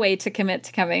Dunaway to commit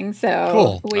to coming, so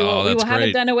Cool. we will have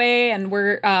a Dunaway, and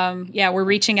we're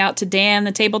reaching out to Dan,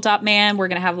 the tabletop man. We're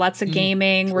going to have lots of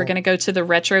gaming. Cool. We're going to go to the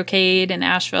Retrocade in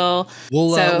Asheville.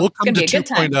 We'll come to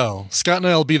 2.0. Scott and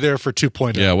I will be there for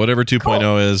 2.0. Yeah, whatever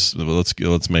 2.0 is,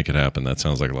 let's make it happen. That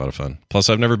sounds like a lot of fun. Plus,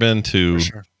 I've never been to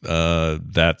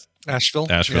that. Asheville.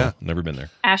 Yeah. Never been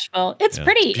there. Asheville. It's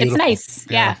pretty. It's nice.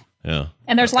 Yeah.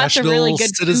 And there's lots of really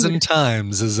good Citizen food.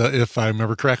 Times, if I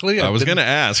remember correctly. I was going to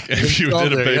ask if you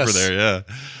did a paper there. Yeah,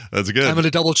 that's good. I'm going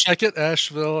to double check it.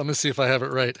 Asheville. I'm going to see if I have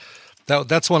it right.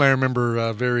 That's one I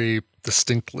remember very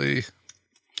distinctly.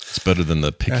 It's better than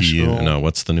the picky. No,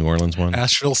 what's the New Orleans one?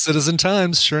 Asheville Citizen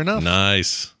Times. Sure enough.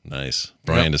 Nice.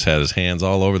 Brian has had his hands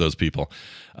all over those people.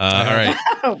 All right.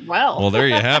 Well, there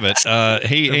you have it.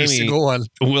 Hey, Every Amy, single one.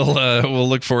 we'll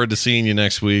look forward to seeing you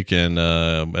next week, and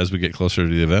as we get closer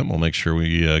to the event, we'll make sure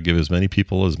we give as many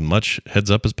people as much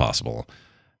heads up as possible.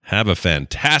 Have a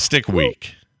fantastic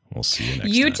week. We'll see you next time.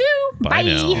 You too. Bye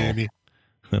now. Amy.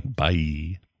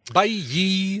 Bye.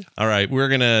 Bye. All right, we're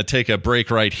going to take a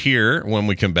break right here. When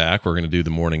we come back, we're going to do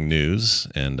the morning news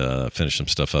and finish some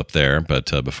stuff up there.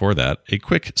 But before that, a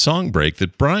quick song break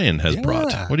that Brian has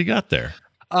brought. What do you got there?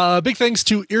 Big thanks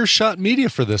to Earshot Media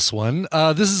for this one.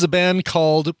 This is a band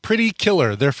called Pretty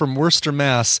Killer. They're from Worcester,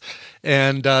 Mass.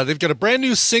 And they've got a brand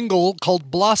new single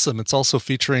called Blossom. It's also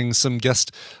featuring some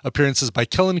guest appearances by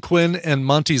Kellen Quinn and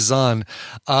Monty Zahn.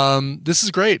 This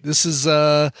is great. This is...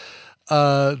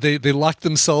 They locked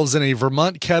themselves in a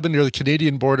Vermont cabin near the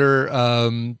Canadian border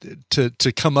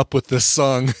to come up with this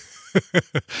song.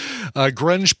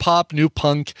 Grunge pop, new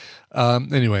punk.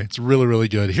 Anyway, it's really, really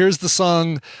good. Here's the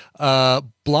song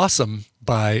Blossom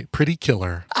by Pretty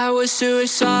Killer. I was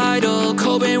suicidal,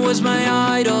 Cobain was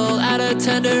my idol. At a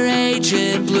tender age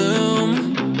it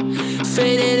bloomed.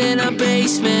 Faded in a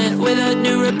basement with a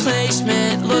new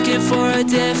replacement, looking for a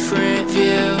different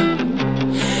view.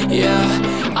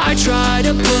 Yeah, I tried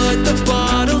to put the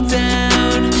bottle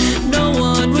down. No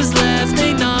one was left,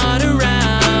 they not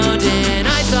around. And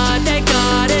I thought that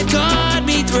God had got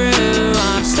me through.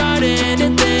 I'm starting to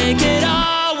think it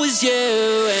all was you.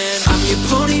 And I'm your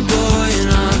pony boy and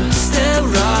I'm still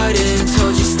riding.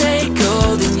 Told you stay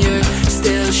gold and you're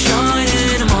still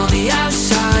shining. I'm on the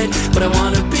outside, but I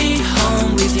wanna be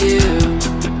home with you.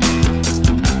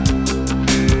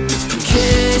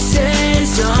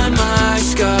 Kisses on my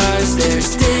scars,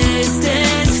 there's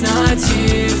distance not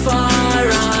too far.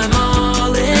 I'm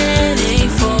all in,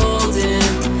 ain't folding.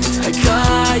 I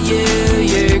got you,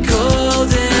 you're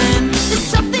golden. There's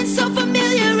something so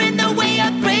familiar in the way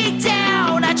I break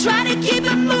down. I try to keep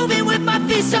it moving with my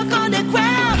feet stuck on the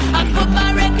ground. I put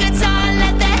my records on,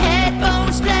 let the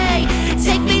headphones play.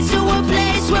 Take me to a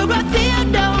place where I feel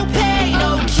no pain.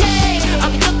 Okay,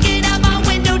 I'm looking out my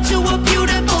window to a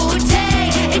beautiful day.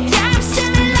 And yeah, I'm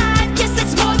still alive, guess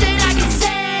that's more than I can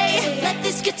say. Let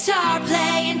this guitar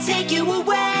play and take you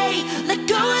away. Let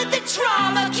go of the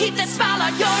drama, keep that smile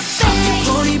on your face. I'm your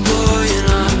pony boy and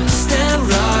I'm still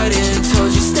riding.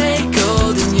 Told you stay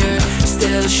gold and you're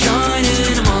still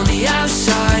shining. I'm on the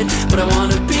outside, but I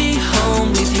wanna be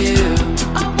home with you.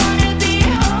 I wanna be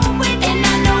home with you. And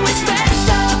I know it's messed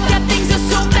up, that things are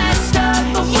so messed up,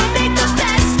 but we'll make the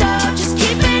best of just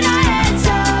keeping our heads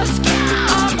up.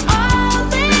 I'm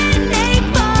all in, ain't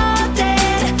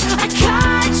folded. I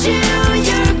got you,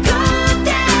 you're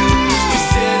golden. We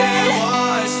sit and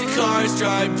watch the cars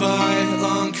drive by,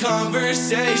 long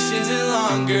conversations and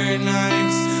longer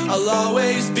nights. I'll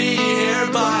always be here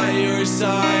by your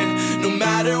side, no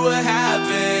matter what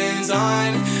happens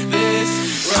on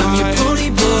this ride. I'm your pony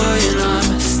boy and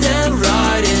I'm still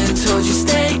riding. Told you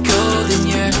stay gold and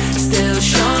you're still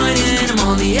shining. I'm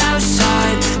on the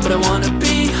outside, but I wanna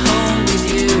be home with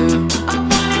you. I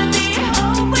wanna be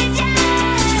home with you.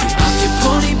 I'm your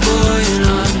pony boy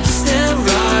and I'm still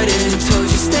riding. Told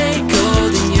you stay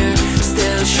gold and you're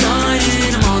still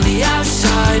shining. I'm on the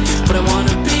outside, but I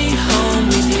wanna be home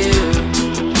with you.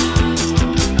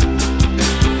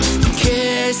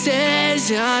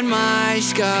 Kisses on my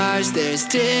scars, there's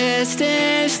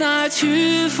distance not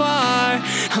too far.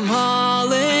 I'm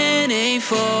all in, ain't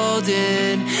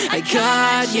folding. I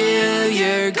got you,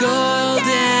 you're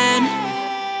golden.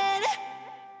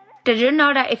 Did you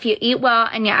know that if you eat well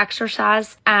and you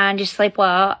exercise and you sleep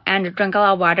well and you drink a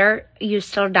lot of water, you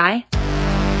still die?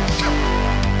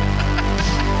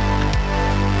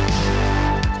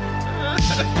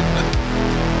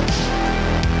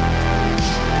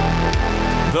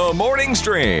 The The morning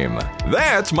stream.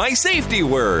 That's my safety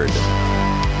word.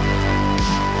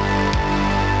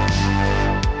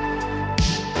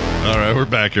 All right, we're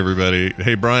back, everybody.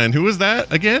 Hey, Brian, who was that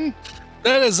again?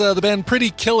 That is the band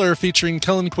Pretty Killer featuring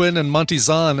Kellen Quinn and Monty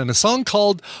Zahn and a song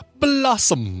called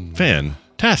Blossom.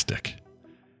 Fantastic.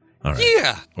 All right.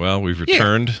 Yeah. Well, we've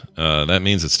returned. That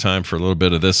means it's time for a little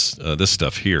bit of this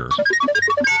stuff here.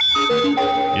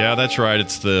 Yeah, that's right.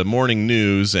 It's the morning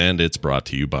news, and it's brought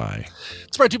to you by...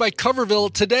 It's brought to you by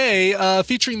Coverville today,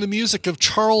 featuring the music of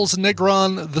Charles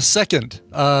Negron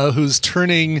II, who's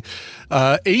turning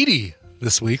 80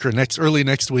 this week or early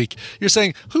next week. You're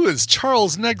saying, who is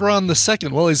Charles Negron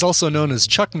II? Well, he's also known as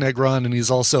Chuck Negron, and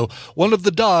he's also one of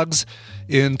the dogs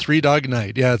in Three Dog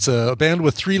Night. Yeah, it's a band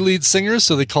with 3 lead singers,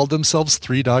 so they called themselves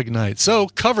Three Dog Night. So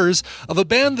covers of a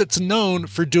band that's known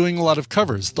for doing a lot of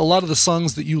covers. A lot of the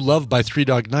songs that you love by Three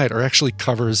Dog Night are actually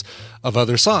covers of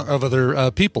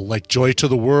other people, like Joy to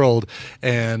the World,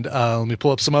 and let me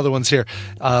pull up some other ones here.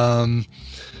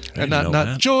 And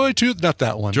not Joy to, not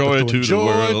that one. Joy to the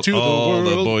World, all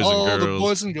the boys and all girls. the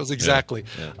boys and girls, exactly.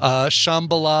 Yeah.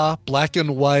 Shambhala, Black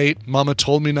and White, Mama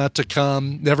Told Me Not to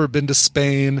Come, Never Been to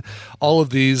Spain. All of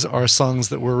these are songs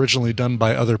that were originally done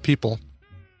by other people,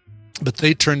 but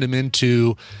they turned them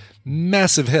into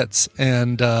massive hits,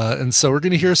 and so we're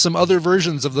going to hear some other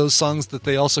versions of those songs that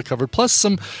they also covered, plus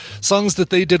some songs that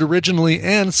they did originally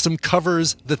and some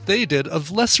covers that they did of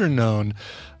lesser known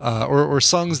or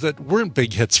songs that weren't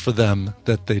big hits for them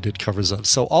that they did covers of.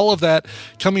 So all of that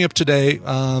coming up today,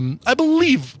 I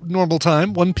believe normal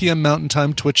time, 1 p.m. Mountain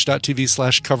Time,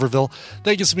 twitch.tv/Coverville.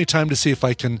 That gives me time to see if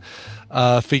I can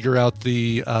figure out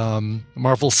the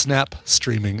Marvel Snap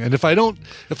streaming. And if I don't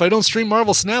stream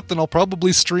Marvel Snap, then I'll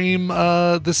probably stream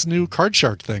this new Card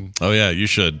Shark thing. Oh, yeah, you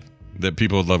should. That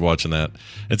people would love watching that.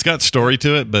 It's got story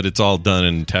to it, but it's all done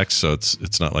in text, so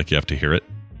it's not like you have to hear it.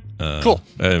 Cool.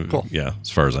 Yeah,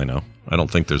 as far as I know. I don't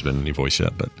think there's been any voice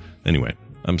yet, but anyway,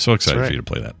 I'm so excited for you to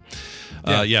play that.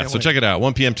 So check it out.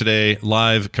 1 p.m. today,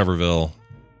 live Coverville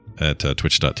at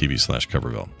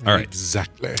twitch.tv/Coverville. All right.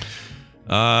 Exactly.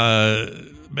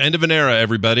 End of an era,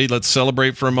 everybody. Let's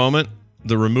celebrate for a moment.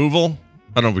 The removal.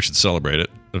 I don't know if we should celebrate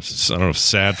it. I don't know if it's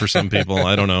sad for some people.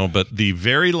 I don't know. But the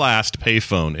very last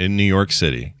payphone in New York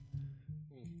City,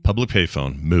 public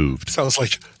payphone, moved. Sounds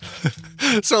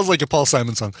like a Paul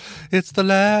Simon song. It's the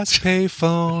last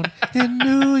payphone in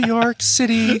New York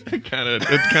City. It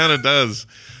kind of does.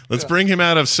 Let's bring him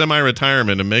out of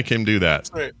semi-retirement and make him do that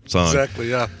song. Exactly,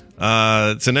 yeah.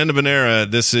 It's an end of an era.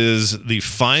 This is the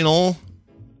final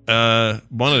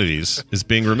one of these is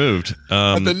being removed.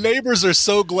 And the neighbors are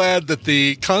so glad that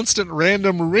the constant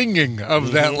random ringing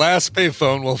of that last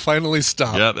payphone will finally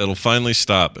stop. Yep, it'll finally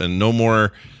stop. And no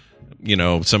more,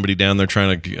 somebody down there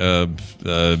trying to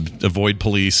avoid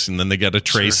police, and then they got to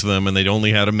trace them, and they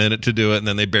only had a minute to do it, and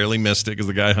then they barely missed it because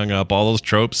the guy hung up. All those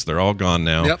tropes, they're all gone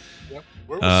now. Yep.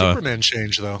 Where will Superman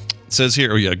change, though? It says here,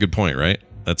 good point, right?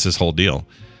 That's his whole deal.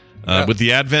 With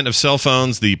the advent of cell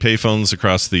phones, the payphones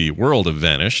across the world have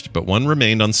vanished, but one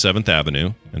remained on 7th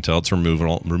Avenue until its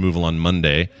removal on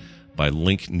Monday by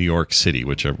Link New York City,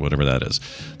 whatever that is.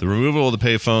 The removal of the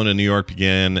payphone in New York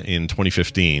began in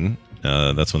 2015.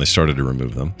 That's when they started to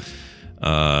remove them.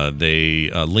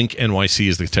 Link NYC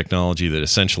is the technology that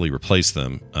essentially replaced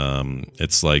them.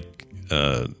 It's like,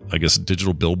 I guess,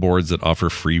 digital billboards that offer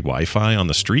free Wi-Fi on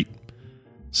the street.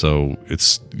 So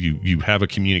it's you have a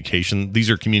communication. These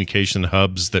are communication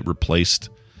hubs that replaced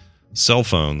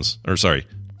payphones,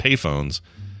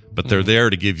 but they're there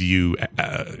to give you,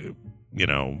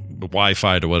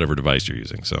 Wi-Fi to whatever device you're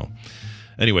using. So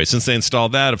anyway, since they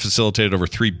installed that, it facilitated over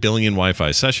 3 billion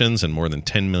Wi-Fi sessions and more than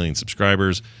 10 million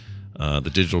subscribers. The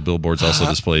digital billboards also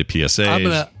display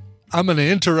PSAs. I'm gonna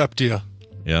interrupt you.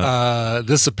 Yeah.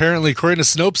 This apparently, according to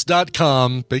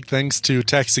Snopes.com, big thanks to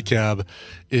Taxicab,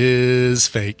 is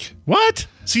fake. What?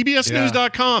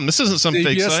 CBSNews.com. This isn't some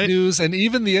fake site. CBS News, and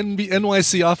even the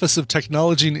NYC Office of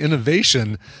Technology and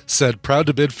Innovation said, proud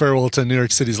to bid farewell to New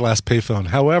York City's last payphone.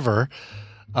 However,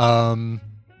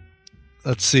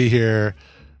 let's see here.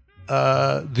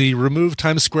 The removed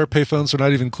Times Square payphones are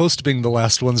not even close to being the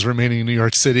last ones remaining in New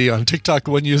York City. On TikTok,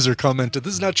 one user commented,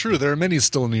 "This is not true. There are many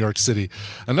still in New York City."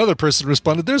 Another person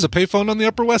responded, "There's a payphone on the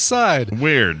Upper West Side."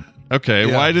 Weird. Okay,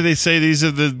 yeah. Why do they say these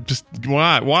are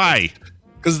why?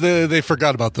 Because they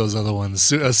forgot about those other ones.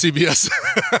 CBS,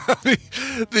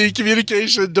 the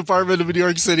communication department of New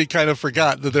York City kind of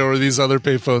forgot that there were these other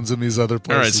payphones in these other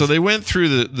places. All right, so they went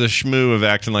through the schmoo of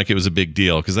acting like it was a big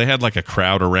deal because they had like a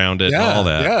crowd around it and all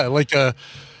that. Yeah, like a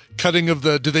cutting of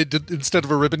the. Instead of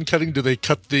a ribbon cutting, do they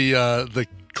cut the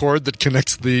cord that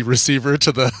connects the receiver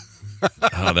to the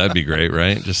Oh, that'd be great,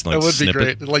 right? Just like That would be snip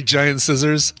great. it. Like giant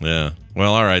scissors. Yeah.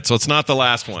 Well, all right. So it's not the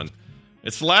last one.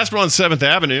 It's the last one on 7th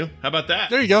Avenue. How about that?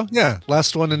 There you go. Yeah.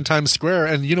 Last one in Times Square.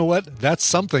 And you know what? That's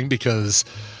something because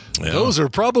those are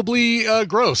probably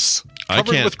gross.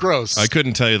 Covered with gross. I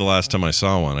couldn't tell you the last time I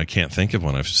saw one. I can't think of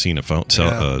one. I've seen a phone,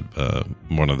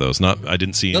 one of those. I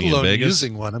didn't see any in Vegas.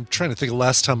 Using one. I'm trying to think of the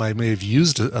last time I may have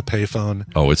used a payphone.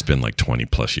 Oh, it's been like 20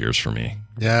 plus years for me.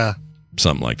 Yeah.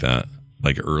 Something like that.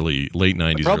 Like late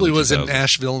 90s. I probably was 2000s. in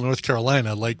Asheville, North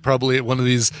Carolina, like probably at one of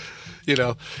these,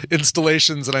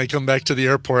 installations, and I come back to the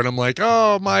airport and I'm like,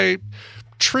 oh, my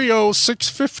Trio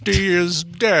 650 is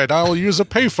dead. I'll use a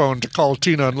payphone to call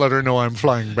Tina and let her know I'm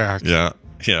flying back. Yeah.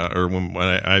 Yeah, or when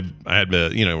I had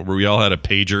where we all had a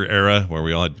pager era, where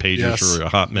we all had pagers for a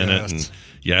hot minute, and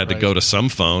you had to go to some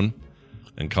phone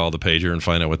and call the pager and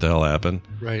find out what the hell happened.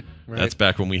 Right. That's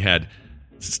back when we had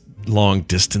long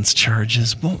distance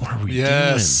charges. What were we doing?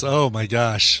 Yes. Oh my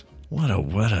gosh. What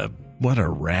a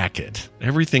racket.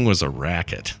 Everything was a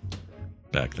racket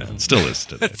back then. Still is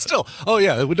today. Still. Oh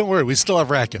yeah. Don't worry. We still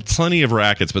have rackets. Plenty of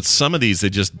rackets, but some of these,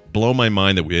 they just blow my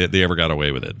mind that they ever got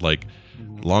away with it. Like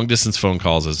long distance phone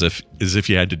calls, as if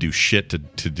you had to do shit to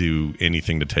do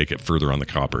anything to take it further on the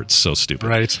copper. It's so stupid.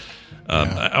 Right.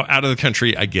 Out of the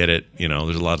country, I get it.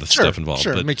 There's a lot of stuff involved.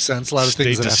 Sure, but it makes sense. A lot of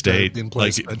things state that to have state, to be in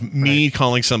place. Me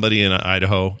calling somebody in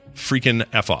Idaho, freaking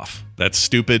F off. That's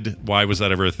stupid. Why was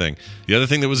that ever a thing? The other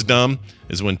thing that was dumb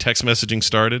is when text messaging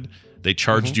started, they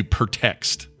charged you per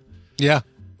text. Yeah.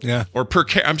 Yeah. Or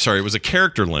I'm sorry, it was a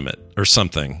character limit or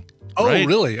something. Oh, right?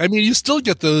 really? I mean, you still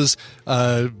get those,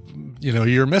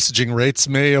 your messaging rates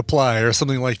may apply or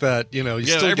something like that.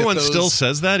 Everyone still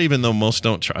says that, even though most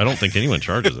don't. I don't think anyone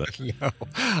charges it. No.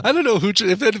 I don't know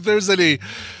if there's any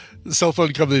cell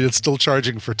phone company that's still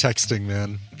charging for texting,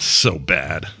 man. So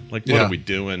bad. Like, what are we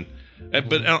doing?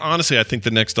 But honestly, I think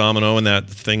the next domino in that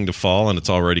thing to fall, and it's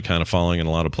already kind of falling in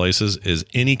a lot of places, is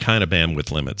any kind of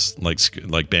bandwidth limits, like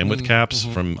bandwidth caps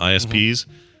from ISPs.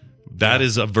 That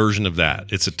is a version of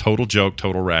that. It's a total joke,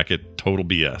 total racket, total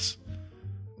BS.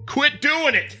 Quit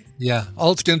doing it. Yeah,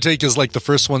 all it's going to take is like the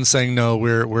first one saying no.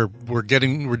 We're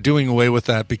doing away with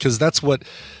that, because that's what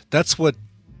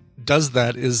does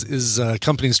that is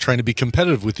companies trying to be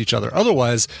competitive with each other.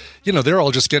 Otherwise, they're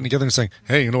all just getting together and saying,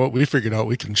 hey, you know what? We figured out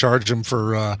we can charge them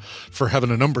for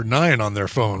having a number 9 on their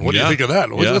phone. What do you think of that?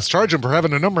 Yeah. Let's charge them for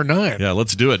having a number 9. Yeah,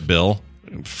 let's do it, Bill.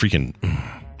 Freaking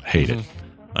hate it.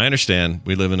 I understand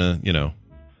we live in a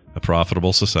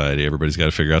profitable society. Everybody's got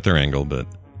to figure out their angle, but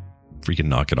freaking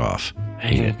knock it off.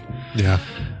 Hate it. Yeah.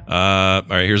 All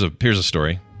right, here's a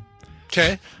story.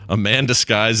 Okay. A man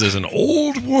disguised as an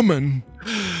old woman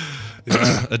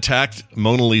attacked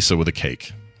Mona Lisa with a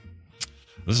cake.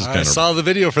 This is I saw the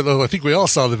video for I think we all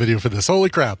saw the video for this. Holy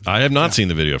crap. I have not seen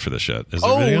the video for this yet. Is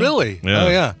there Oh, video? really? Yeah. Oh,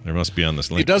 yeah. There must be on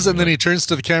this link. He does it, and then he turns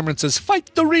to the camera and says,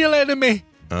 fight the real enemy.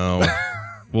 Oh.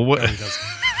 Well, what? No, he doesn't.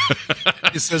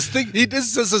 He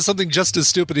says something just as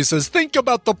stupid. He says, think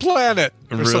about the planet.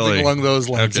 Or something along those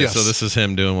lines. Okay, yes. so this is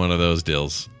him doing one of those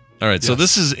deals. All right, so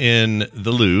this is in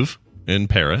the Louvre in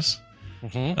Paris.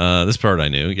 This part I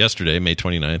knew. Yesterday, May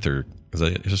 29th, or was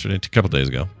that yesterday? A couple days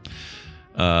ago.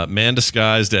 Man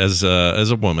disguised as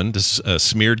a woman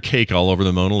smeared cake all over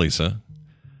the Mona Lisa.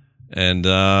 And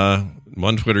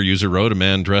one Twitter user wrote, a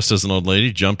man dressed as an old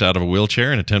lady jumped out of a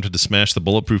wheelchair and attempted to smash the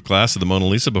bulletproof glass of the Mona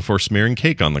Lisa before smearing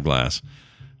cake on the glass.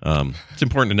 It's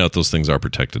important to note those things are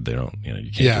protected. They don't,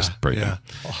 you can't just break them.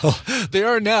 They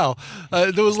are now.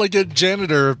 There was like a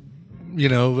janitor,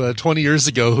 20 years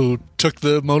ago who took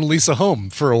the Mona Lisa home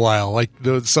for a while. Like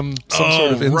there was some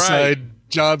sort of inside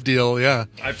job deal. Yeah.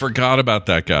 I forgot about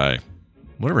that guy.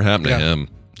 Whatever happened to him?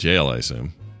 Jail, I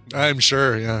assume. I'm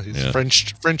sure. Yeah. He's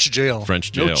French jail.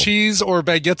 French jail. No cheese or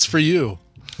baguettes for you.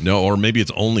 No, or maybe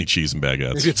it's only cheese and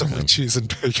baguettes. Maybe it's only cheese and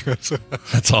baguettes.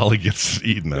 That's all he gets to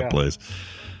eat in that place.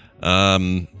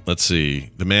 Let's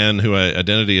see. The man whose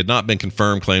identity had not been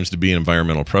confirmed claims to be an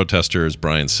environmental protester. As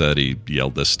Brian said, he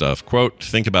yelled this stuff. Quote,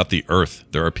 think about the earth.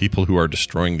 There are people who are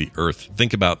destroying the earth.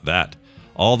 Think about that.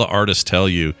 All the artists tell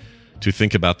you to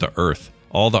think about the earth.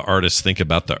 All the artists think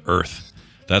about the earth.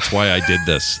 That's why I did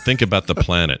this. Think about the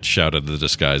planet, shouted the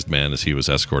disguised man as he was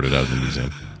escorted out of the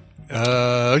museum.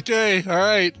 Okay. All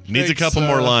right. Needs a couple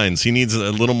more lines. He needs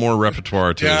a little more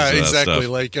repertoire to his exactly. stuff.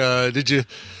 Like, did you...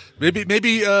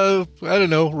 Maybe I don't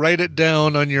know, write it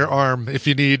down on your arm if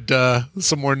you need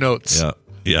some more notes.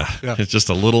 Yeah. It's just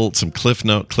some cliff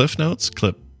notes?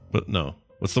 No.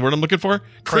 What's the word I'm looking for?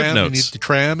 Crib notes. You need the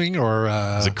cramming or...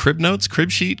 Is it crib notes?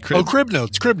 Crib sheet? crib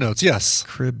notes, yes.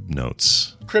 Crib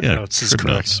notes. Crib notes is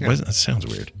correct. Notes. Yeah. That sounds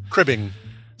weird. Cribbing.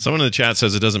 Someone in the chat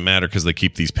says it doesn't matter because they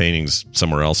keep these paintings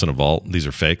somewhere else in a vault. These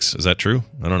are fakes. Is that true?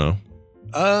 I don't know.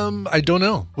 I don't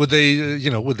know. Would they,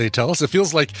 would they tell us? It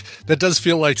feels like that does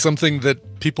feel like something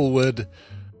that people would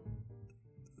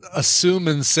assume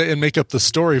and say and make up the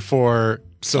story for.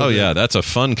 So yeah, that's a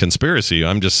fun conspiracy.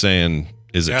 I'm just saying,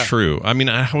 is it true? I mean,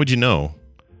 how would you know?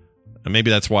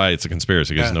 Maybe that's why it's a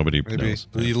conspiracy because nobody knows.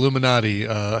 The Illuminati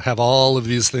have all of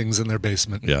these things in their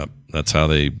basement. Yeah, that's how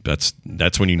they.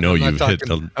 That's when you know you've hit.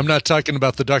 I'm not talking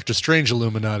about the Doctor Strange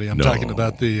Illuminati. I'm talking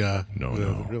about the real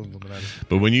Illuminati.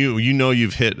 But when you know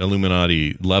you've hit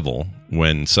Illuminati level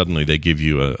when suddenly they give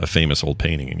you a famous old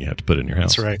painting and you have to put it in your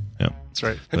house. That's right. Yeah, that's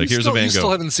right. Here's a Van Gogh. You still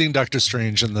haven't seen Doctor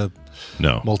Strange in the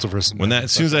multiverse.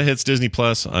 As soon as that hits Disney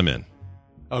Plus, I'm in.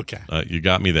 Okay, you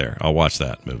got me there. I'll watch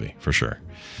that movie for sure.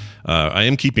 I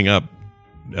am keeping up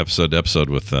episode to episode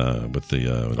with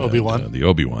the Obi-Wan. The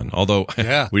Obi-Wan. Although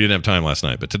we didn't have time last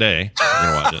night, but today we're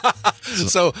gonna watch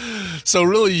it. So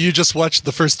really, you just watched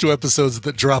the first 2 episodes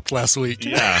that dropped last week.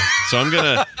 Yeah. So I'm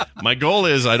gonna. My goal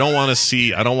is I don't want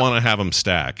to have them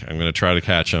stack. I'm gonna try to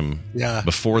catch them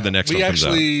before the next one comes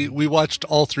out. We watched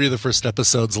all 3 of the first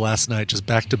episodes last night, just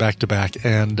back to back to back,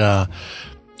 and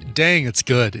dang, it's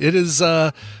good. It is.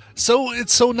 So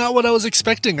it's so not what I was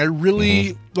expecting. I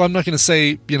really, well, I'm not going to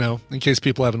say, in case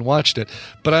people haven't watched it,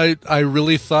 but I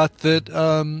really thought that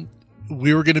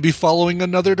we were going to be following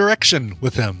another direction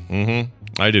with him.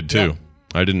 Mm-hmm. I did too. Yeah.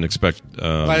 I didn't expect, even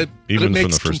but it from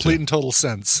makes the first complete 2. and total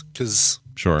sense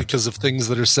because of things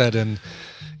that are said in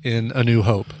A New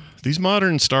Hope. These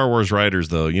modern Star Wars writers,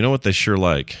 though, you know what they sure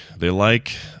like? They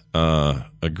like a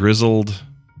grizzled,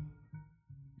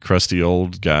 crusty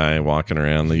old guy walking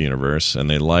around the universe, and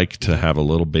they like to have a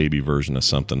little baby version of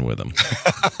something with him.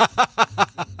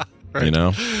 Right.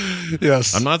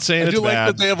 Yes. I'm not saying I it's do like bad.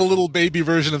 that they have a little baby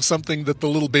version of something that the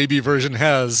little baby version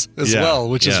has as well,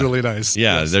 which is really nice.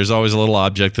 Yeah, yes. There's always a little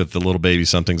object that the little baby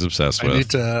something's obsessed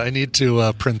with. I need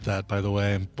to print that, by the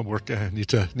way. I need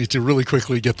to really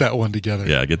quickly get that one together.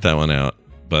 Yeah, get that one out.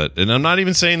 And I'm not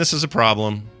even saying this is a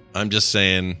problem. I'm just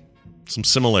saying some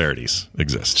similarities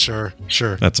exist. Sure.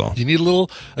 That's all. You need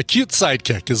a cute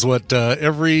sidekick is what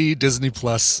every Disney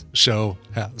Plus show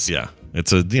has. Yeah.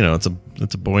 It's a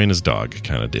boy and his dog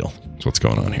kind of deal. That's what's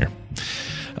going on here.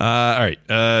 All right.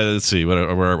 Let's see.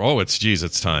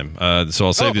 It's time. So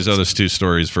I'll save these other 2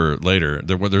 stories for later.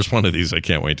 There's one of these I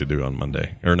can't wait to do on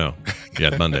Monday. Or no.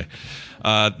 Yeah, Monday.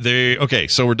 Okay,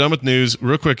 so we're done with news.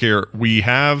 Real quick here. We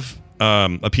have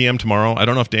a PM tomorrow. I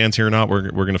don't know if Dan's here or not. We're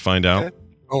going to find out. Okay.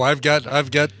 Oh, I've got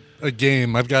a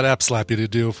game. I've got App Slappy to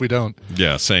do if we don't.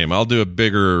 Yeah, same. I'll do a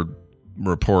bigger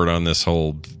report on this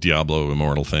whole Diablo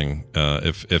Immortal thing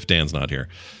if Dan's not here.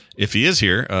 If he is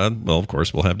here, well, of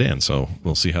course, we'll have Dan. So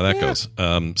we'll see how that goes.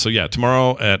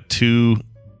 Tomorrow at 2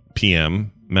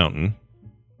 p.m. Mountain.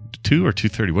 2 or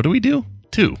 2:30? What do we do?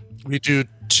 2. We do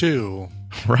 2.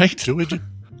 Right? Do we do?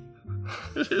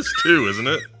 It is 2, isn't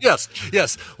it? Yes.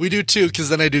 We do 2 because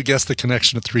then I do Guess the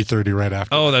Connection at 3:30 right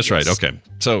after. Oh, that's right. Okay.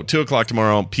 So 2:00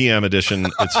 tomorrow, PM edition.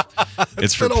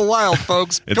 It's been a while,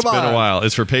 folks. It's been a while.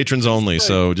 It's for patrons only,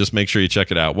 so just make sure you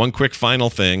check it out. One quick final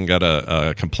thing. Got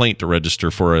a complaint to register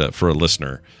for a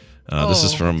listener. This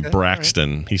is from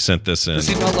Braxton. Right. He sent this in. Does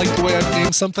he not like the way I've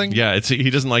named something? Yeah, he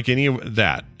doesn't like any of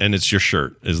that, and it's your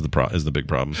shirt is the big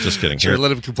problem. Just kidding. Sure,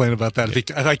 let him complain about that. If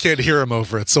I can't hear him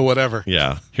over it, so whatever.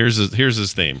 Yeah, here's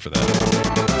his theme for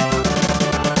that.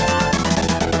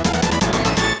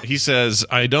 He says,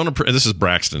 this is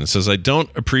Braxton. It says, I don't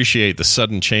appreciate the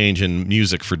sudden change in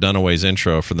music for Dunaway's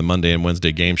intro for the Monday and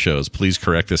Wednesday game shows. Please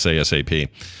correct this ASAP.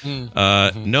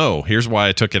 No, here's why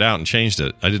I took it out and changed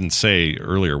it. I didn't say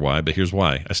earlier why, but here's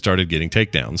why. I started getting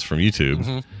takedowns from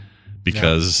YouTube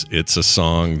because it's a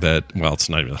song that, well, it's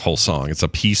not even a whole song. It's a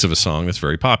piece of a song that's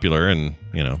very popular, and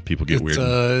people get weird.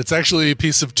 It's actually a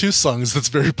piece of 2 songs that's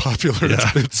very popular. Yeah.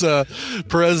 It's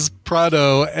Perez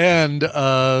Prado and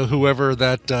whoever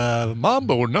that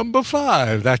Mambo number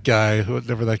 5, that guy,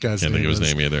 whatever that guy's name is. Can't think of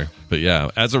his name either. But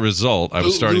yeah, as a result, I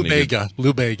was starting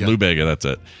Lou Bega, that's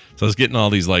it. So I was getting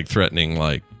all these threatening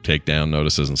takedown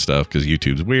notices and stuff because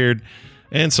YouTube's weird.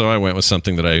 And so I went with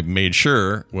something that I made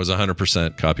sure was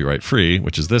 100% copyright free,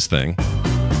 which is this thing,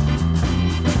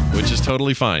 which is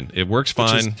totally fine. It works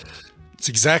fine. It's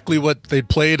exactly what they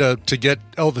play to get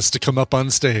Elvis to come up on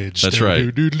stage. That's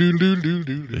right.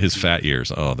 His fat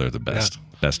ears. Oh, they're the best.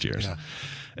 Yeah. Best ears. Yeah.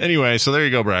 Anyway, so there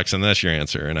you go, Braxton. That's your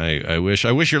answer. And I wish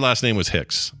your last name was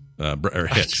Hicks. Or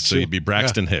Hicks, so you'd be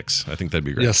Braxton Hicks. I think that'd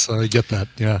be great. Yes, I get that.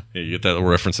 Yeah, you get that little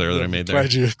reference there that I made there.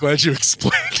 Glad you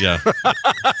explained. Yeah,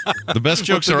 the best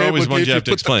jokes are always ones you have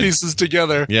to explain. Put the pieces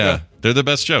together. Yeah, they're the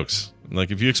best jokes. Like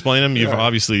if you explain them, you've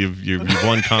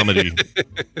won comedy.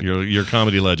 You're a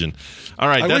comedy legend. All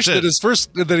right, I that's wish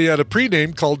it. that he had a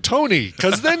pre-name called Tony,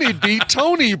 because then he'd be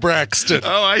Tony Braxton.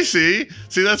 Oh, I see.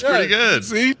 See, that's pretty good.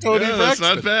 See, Tony Braxton. That's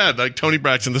not bad. Like Tony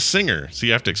Braxton, the singer. So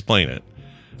you have to explain it.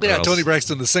 Yeah, Tony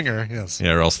Braxton, the singer. Yes.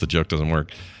 Yeah, or else the joke doesn't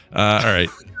work. All right.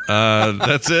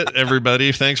 That's it,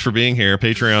 everybody. Thanks for being here.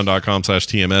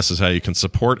 Patreon.com/TMS is how you can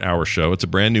support our show. It's a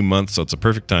brand new month, so it's a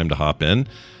perfect time to hop in.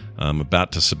 I'm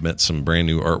about to submit some brand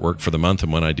new artwork for the month,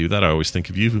 and when I do that, I always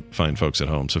think of you fine folks at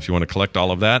home. So if you want to collect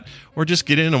all of that, or just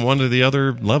get in on one of the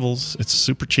other levels, it's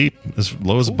super cheap. As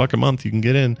low as $1 a month, you can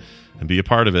get in and be a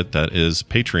part of it. That is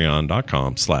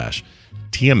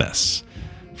patreon.com/TMS.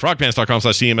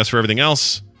 Frogpants.com/TMS for everything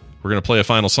else. We're going to play a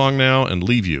final song now and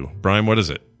leave you. Brian, what is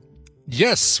it?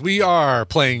 Yes, we are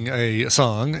playing a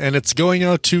song, and it's going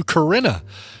out to Corinna.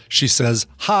 She says,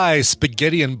 "Hi,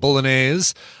 spaghetti and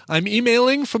bolognese. I'm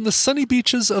emailing from the sunny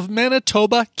beaches of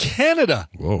Manitoba, Canada."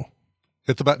 Whoa.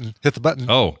 Hit the button. Hit the button.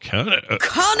 Oh, Canada.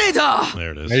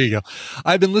 There it is. There you go.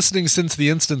 I've been listening since the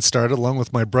instant started, along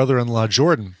with my brother-in-law,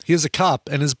 Jordan. He is a cop,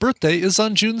 and his birthday is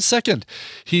on June 2nd.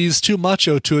 He's too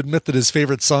macho to admit that his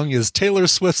favorite song is Taylor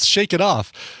Swift's Shake It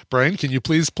Off. Brian, can you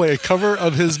please play a cover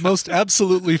of his most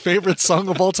absolutely favorite song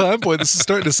of all time? Boy, this is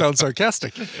starting to sound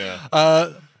sarcastic. Yeah.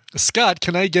 Scott,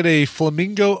 can I get a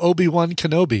Flamingo Obi-Wan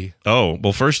Kenobi? Oh,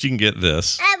 well, first you can get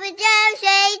this. Happy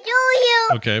birthday to you.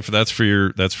 Okay, that's for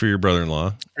your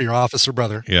brother-in-law. For your officer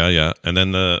brother. Yeah. And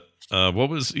then the what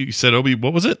was you said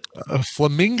what was it?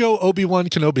 Flamingo Obi-Wan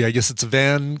Kenobi. I guess it's a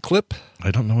Van clip.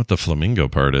 I don't know what the flamingo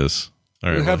part is. All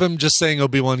right, we'll have him just saying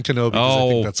Obi-Wan Kenobi. Oh,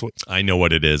 I think that's what I know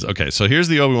what it is. Okay, so here's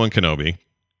the Obi-Wan Kenobi.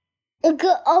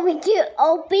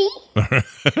 Obi.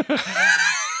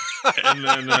 And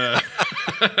then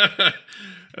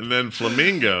and then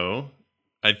flamingo,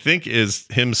 I think, is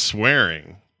him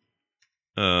swearing.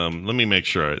 Let me make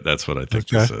sure that's what I think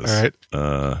this is. All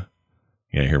right.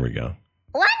 Yeah, here we go.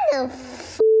 What the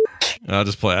I'll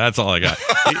just play. That's all I got.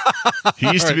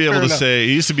 He used to be able to say.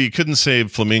 He couldn't say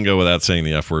flamingo without saying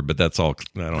the F word, but that's all.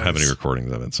 I don't have any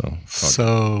recordings of it,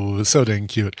 so dang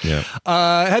cute. Yeah.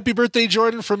 Happy birthday,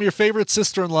 Jordan, from your favorite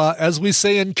sister-in-law, as we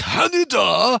say in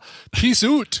Canada. Peace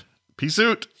out. Peace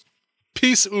out.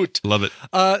 Peace out. Love it.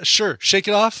 Sure. Shake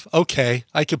It Off. Okay.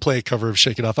 I could play a cover of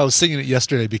Shake It Off. I was singing it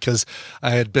yesterday because I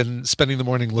had been spending the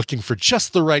morning looking for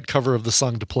just the right cover of the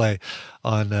song to play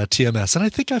on TMS, and I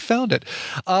think I found it.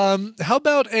 How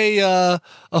about a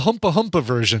Humpa Humpa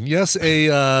version? Yes,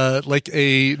 like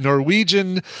a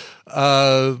Norwegian,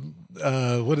 what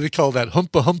do they call that?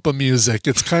 Humpa Humpa music.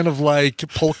 It's kind of like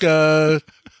polka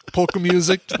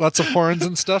music, lots of horns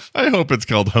and stuff. I hope it's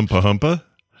called Humpa Humpa.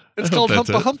 It's called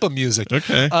Humpa Humpa music.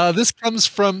 Okay. This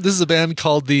is a band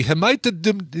called the Hemita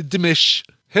Dimish.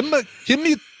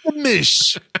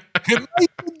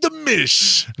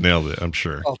 Nailed it, I'm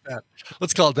sure.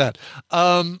 Let's call it that.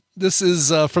 This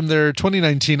is from their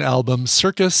 2019 album,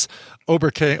 Circus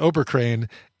Oberkrane.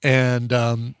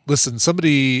 And listen,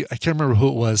 somebody, I can't remember who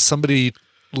it was, somebody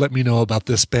let me know about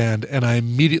this band, and I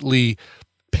immediately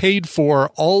paid for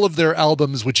all of their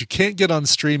albums, which you can't get on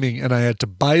streaming, and I had to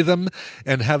buy them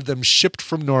and have them shipped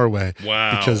from Norway.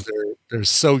 Wow. Because they're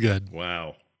so good.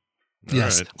 Wow.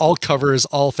 Yes. All covers,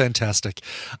 all fantastic.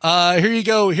 Here you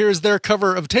go. Here's their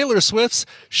cover of Taylor Swift's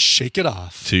Shake It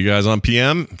Off. See you guys on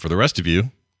PM. For the rest of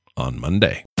you, on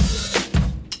Monday.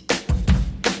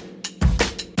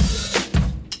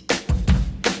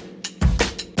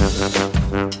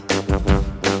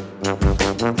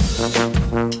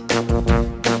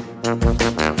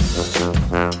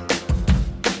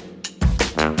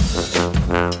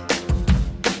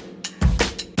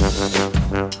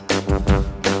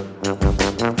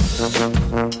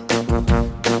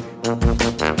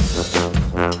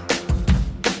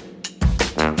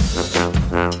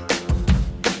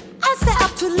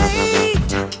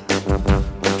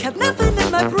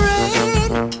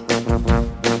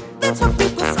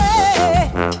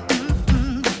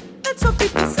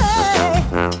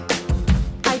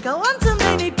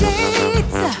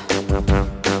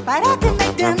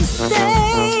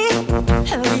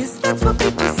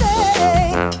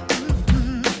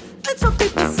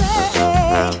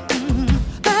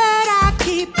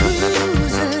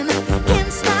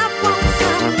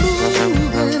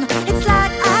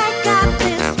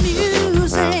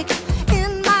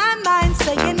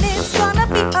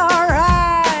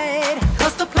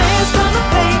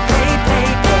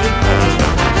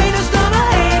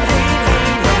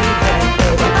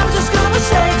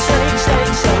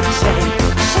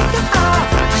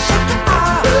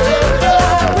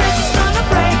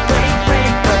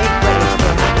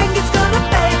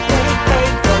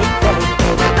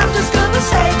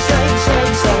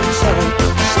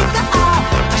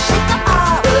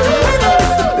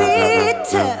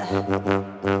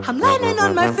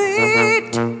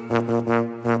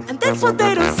 what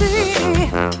they don't see.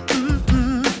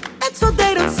 That's what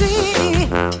they don't see.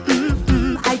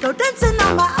 I go dancing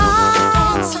on my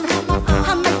own.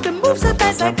 I make the moves up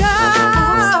as I go.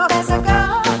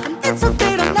 And that's what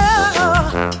they don't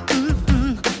know.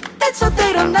 That's what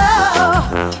they don't know.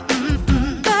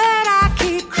 But I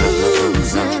keep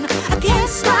cruising. I can't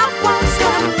stop, won't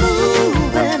stop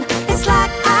moving. It's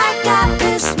like I got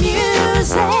this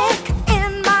music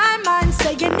in my mind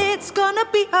saying it's gonna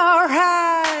be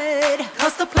alright.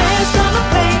 Cause the player's gonna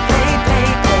play, play, play,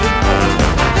 play, play.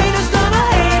 Haters gonna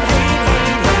hate, hate,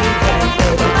 hate, hate, hate,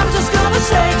 hate. I'm just gonna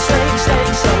shake, shake,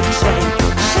 shake, shake, shake.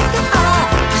 Shake it off,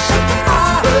 shake it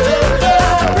off.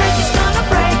 Break is gonna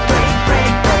break, break,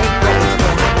 break, break,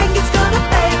 break. Think it's gonna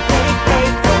fade, fade,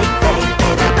 fade, fade, fade,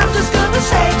 fade. I'm just gonna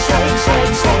shake, shake,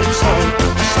 shake, shake, shake.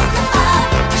 Shake it off,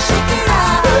 shake it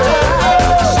off.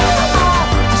 Shake it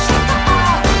off, shake it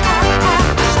off. Shake it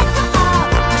off,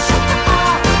 shake it off. Shake it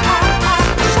off, shake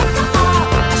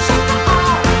it off.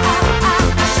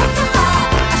 Shake it off,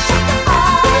 shake it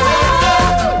off.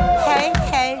 Hey,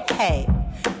 hey, hey.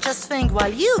 Just think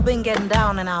while you've been getting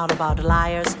down and out about the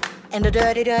liars and the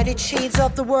dirty, dirty cheats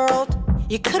of the world,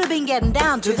 you could have been getting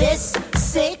down to this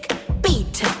sick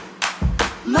beat.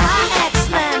 My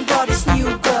ex-man brought his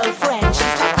new girlfriend.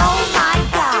 She's like, oh my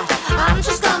God, I'm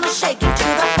just gonna shake it to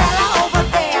the fella over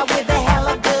there with the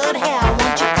hella good hair.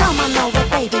 Won't you come on over,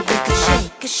 baby? We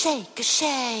could shake, shake,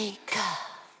 shake.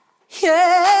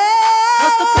 Yeah.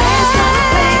 Cause the player's gonna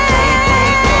play, play, play,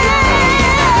 play, play.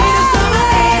 Haters gonna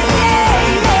hate,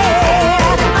 hate,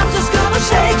 hate. I'm just gonna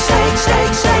shake, shake,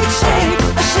 shake, shake, shake.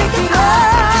 Shake it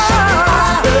off, shake it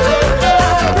off.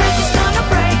 Break is gonna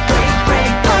break, break,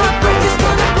 break, break. Break is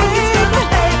gonna break, it's gonna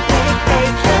fade, fade,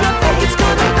 fade, fade. It's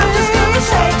gonna break, I'm just gonna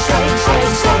shake, shake,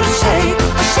 shake, shake, shake.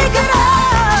 Shake it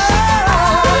off. Shake it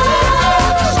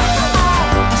off,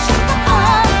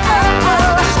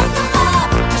 shake it off.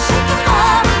 Shake it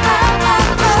off, shake it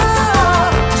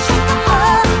off. Shake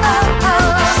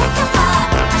it off, shake it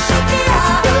off. Shake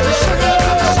it off,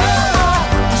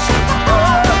 shake it off. Shake it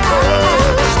off, shake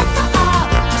it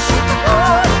off. Shake it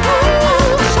off,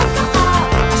 shake it off. Shake it off,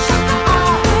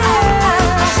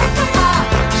 shake it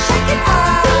off. Shake it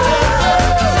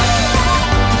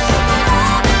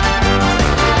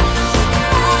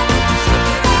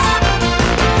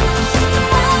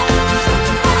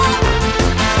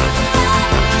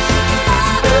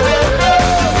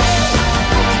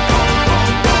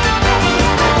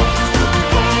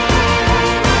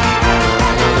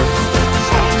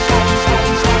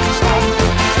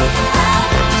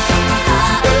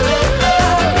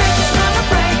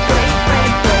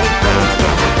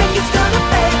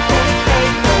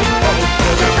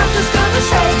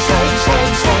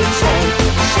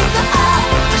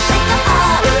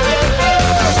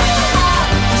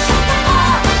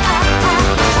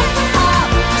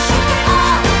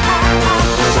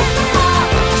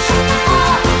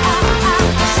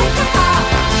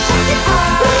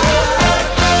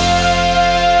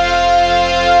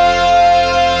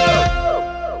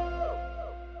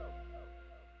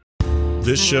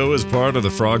This show is part of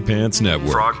the Frog Pants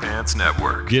Network. Frog Pants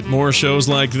Network. Get more shows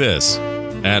like this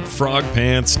at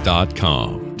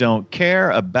frogpants.com. Don't care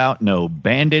about no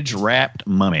bandage-wrapped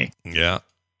mummy. Yeah.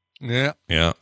 Yeah. Yeah.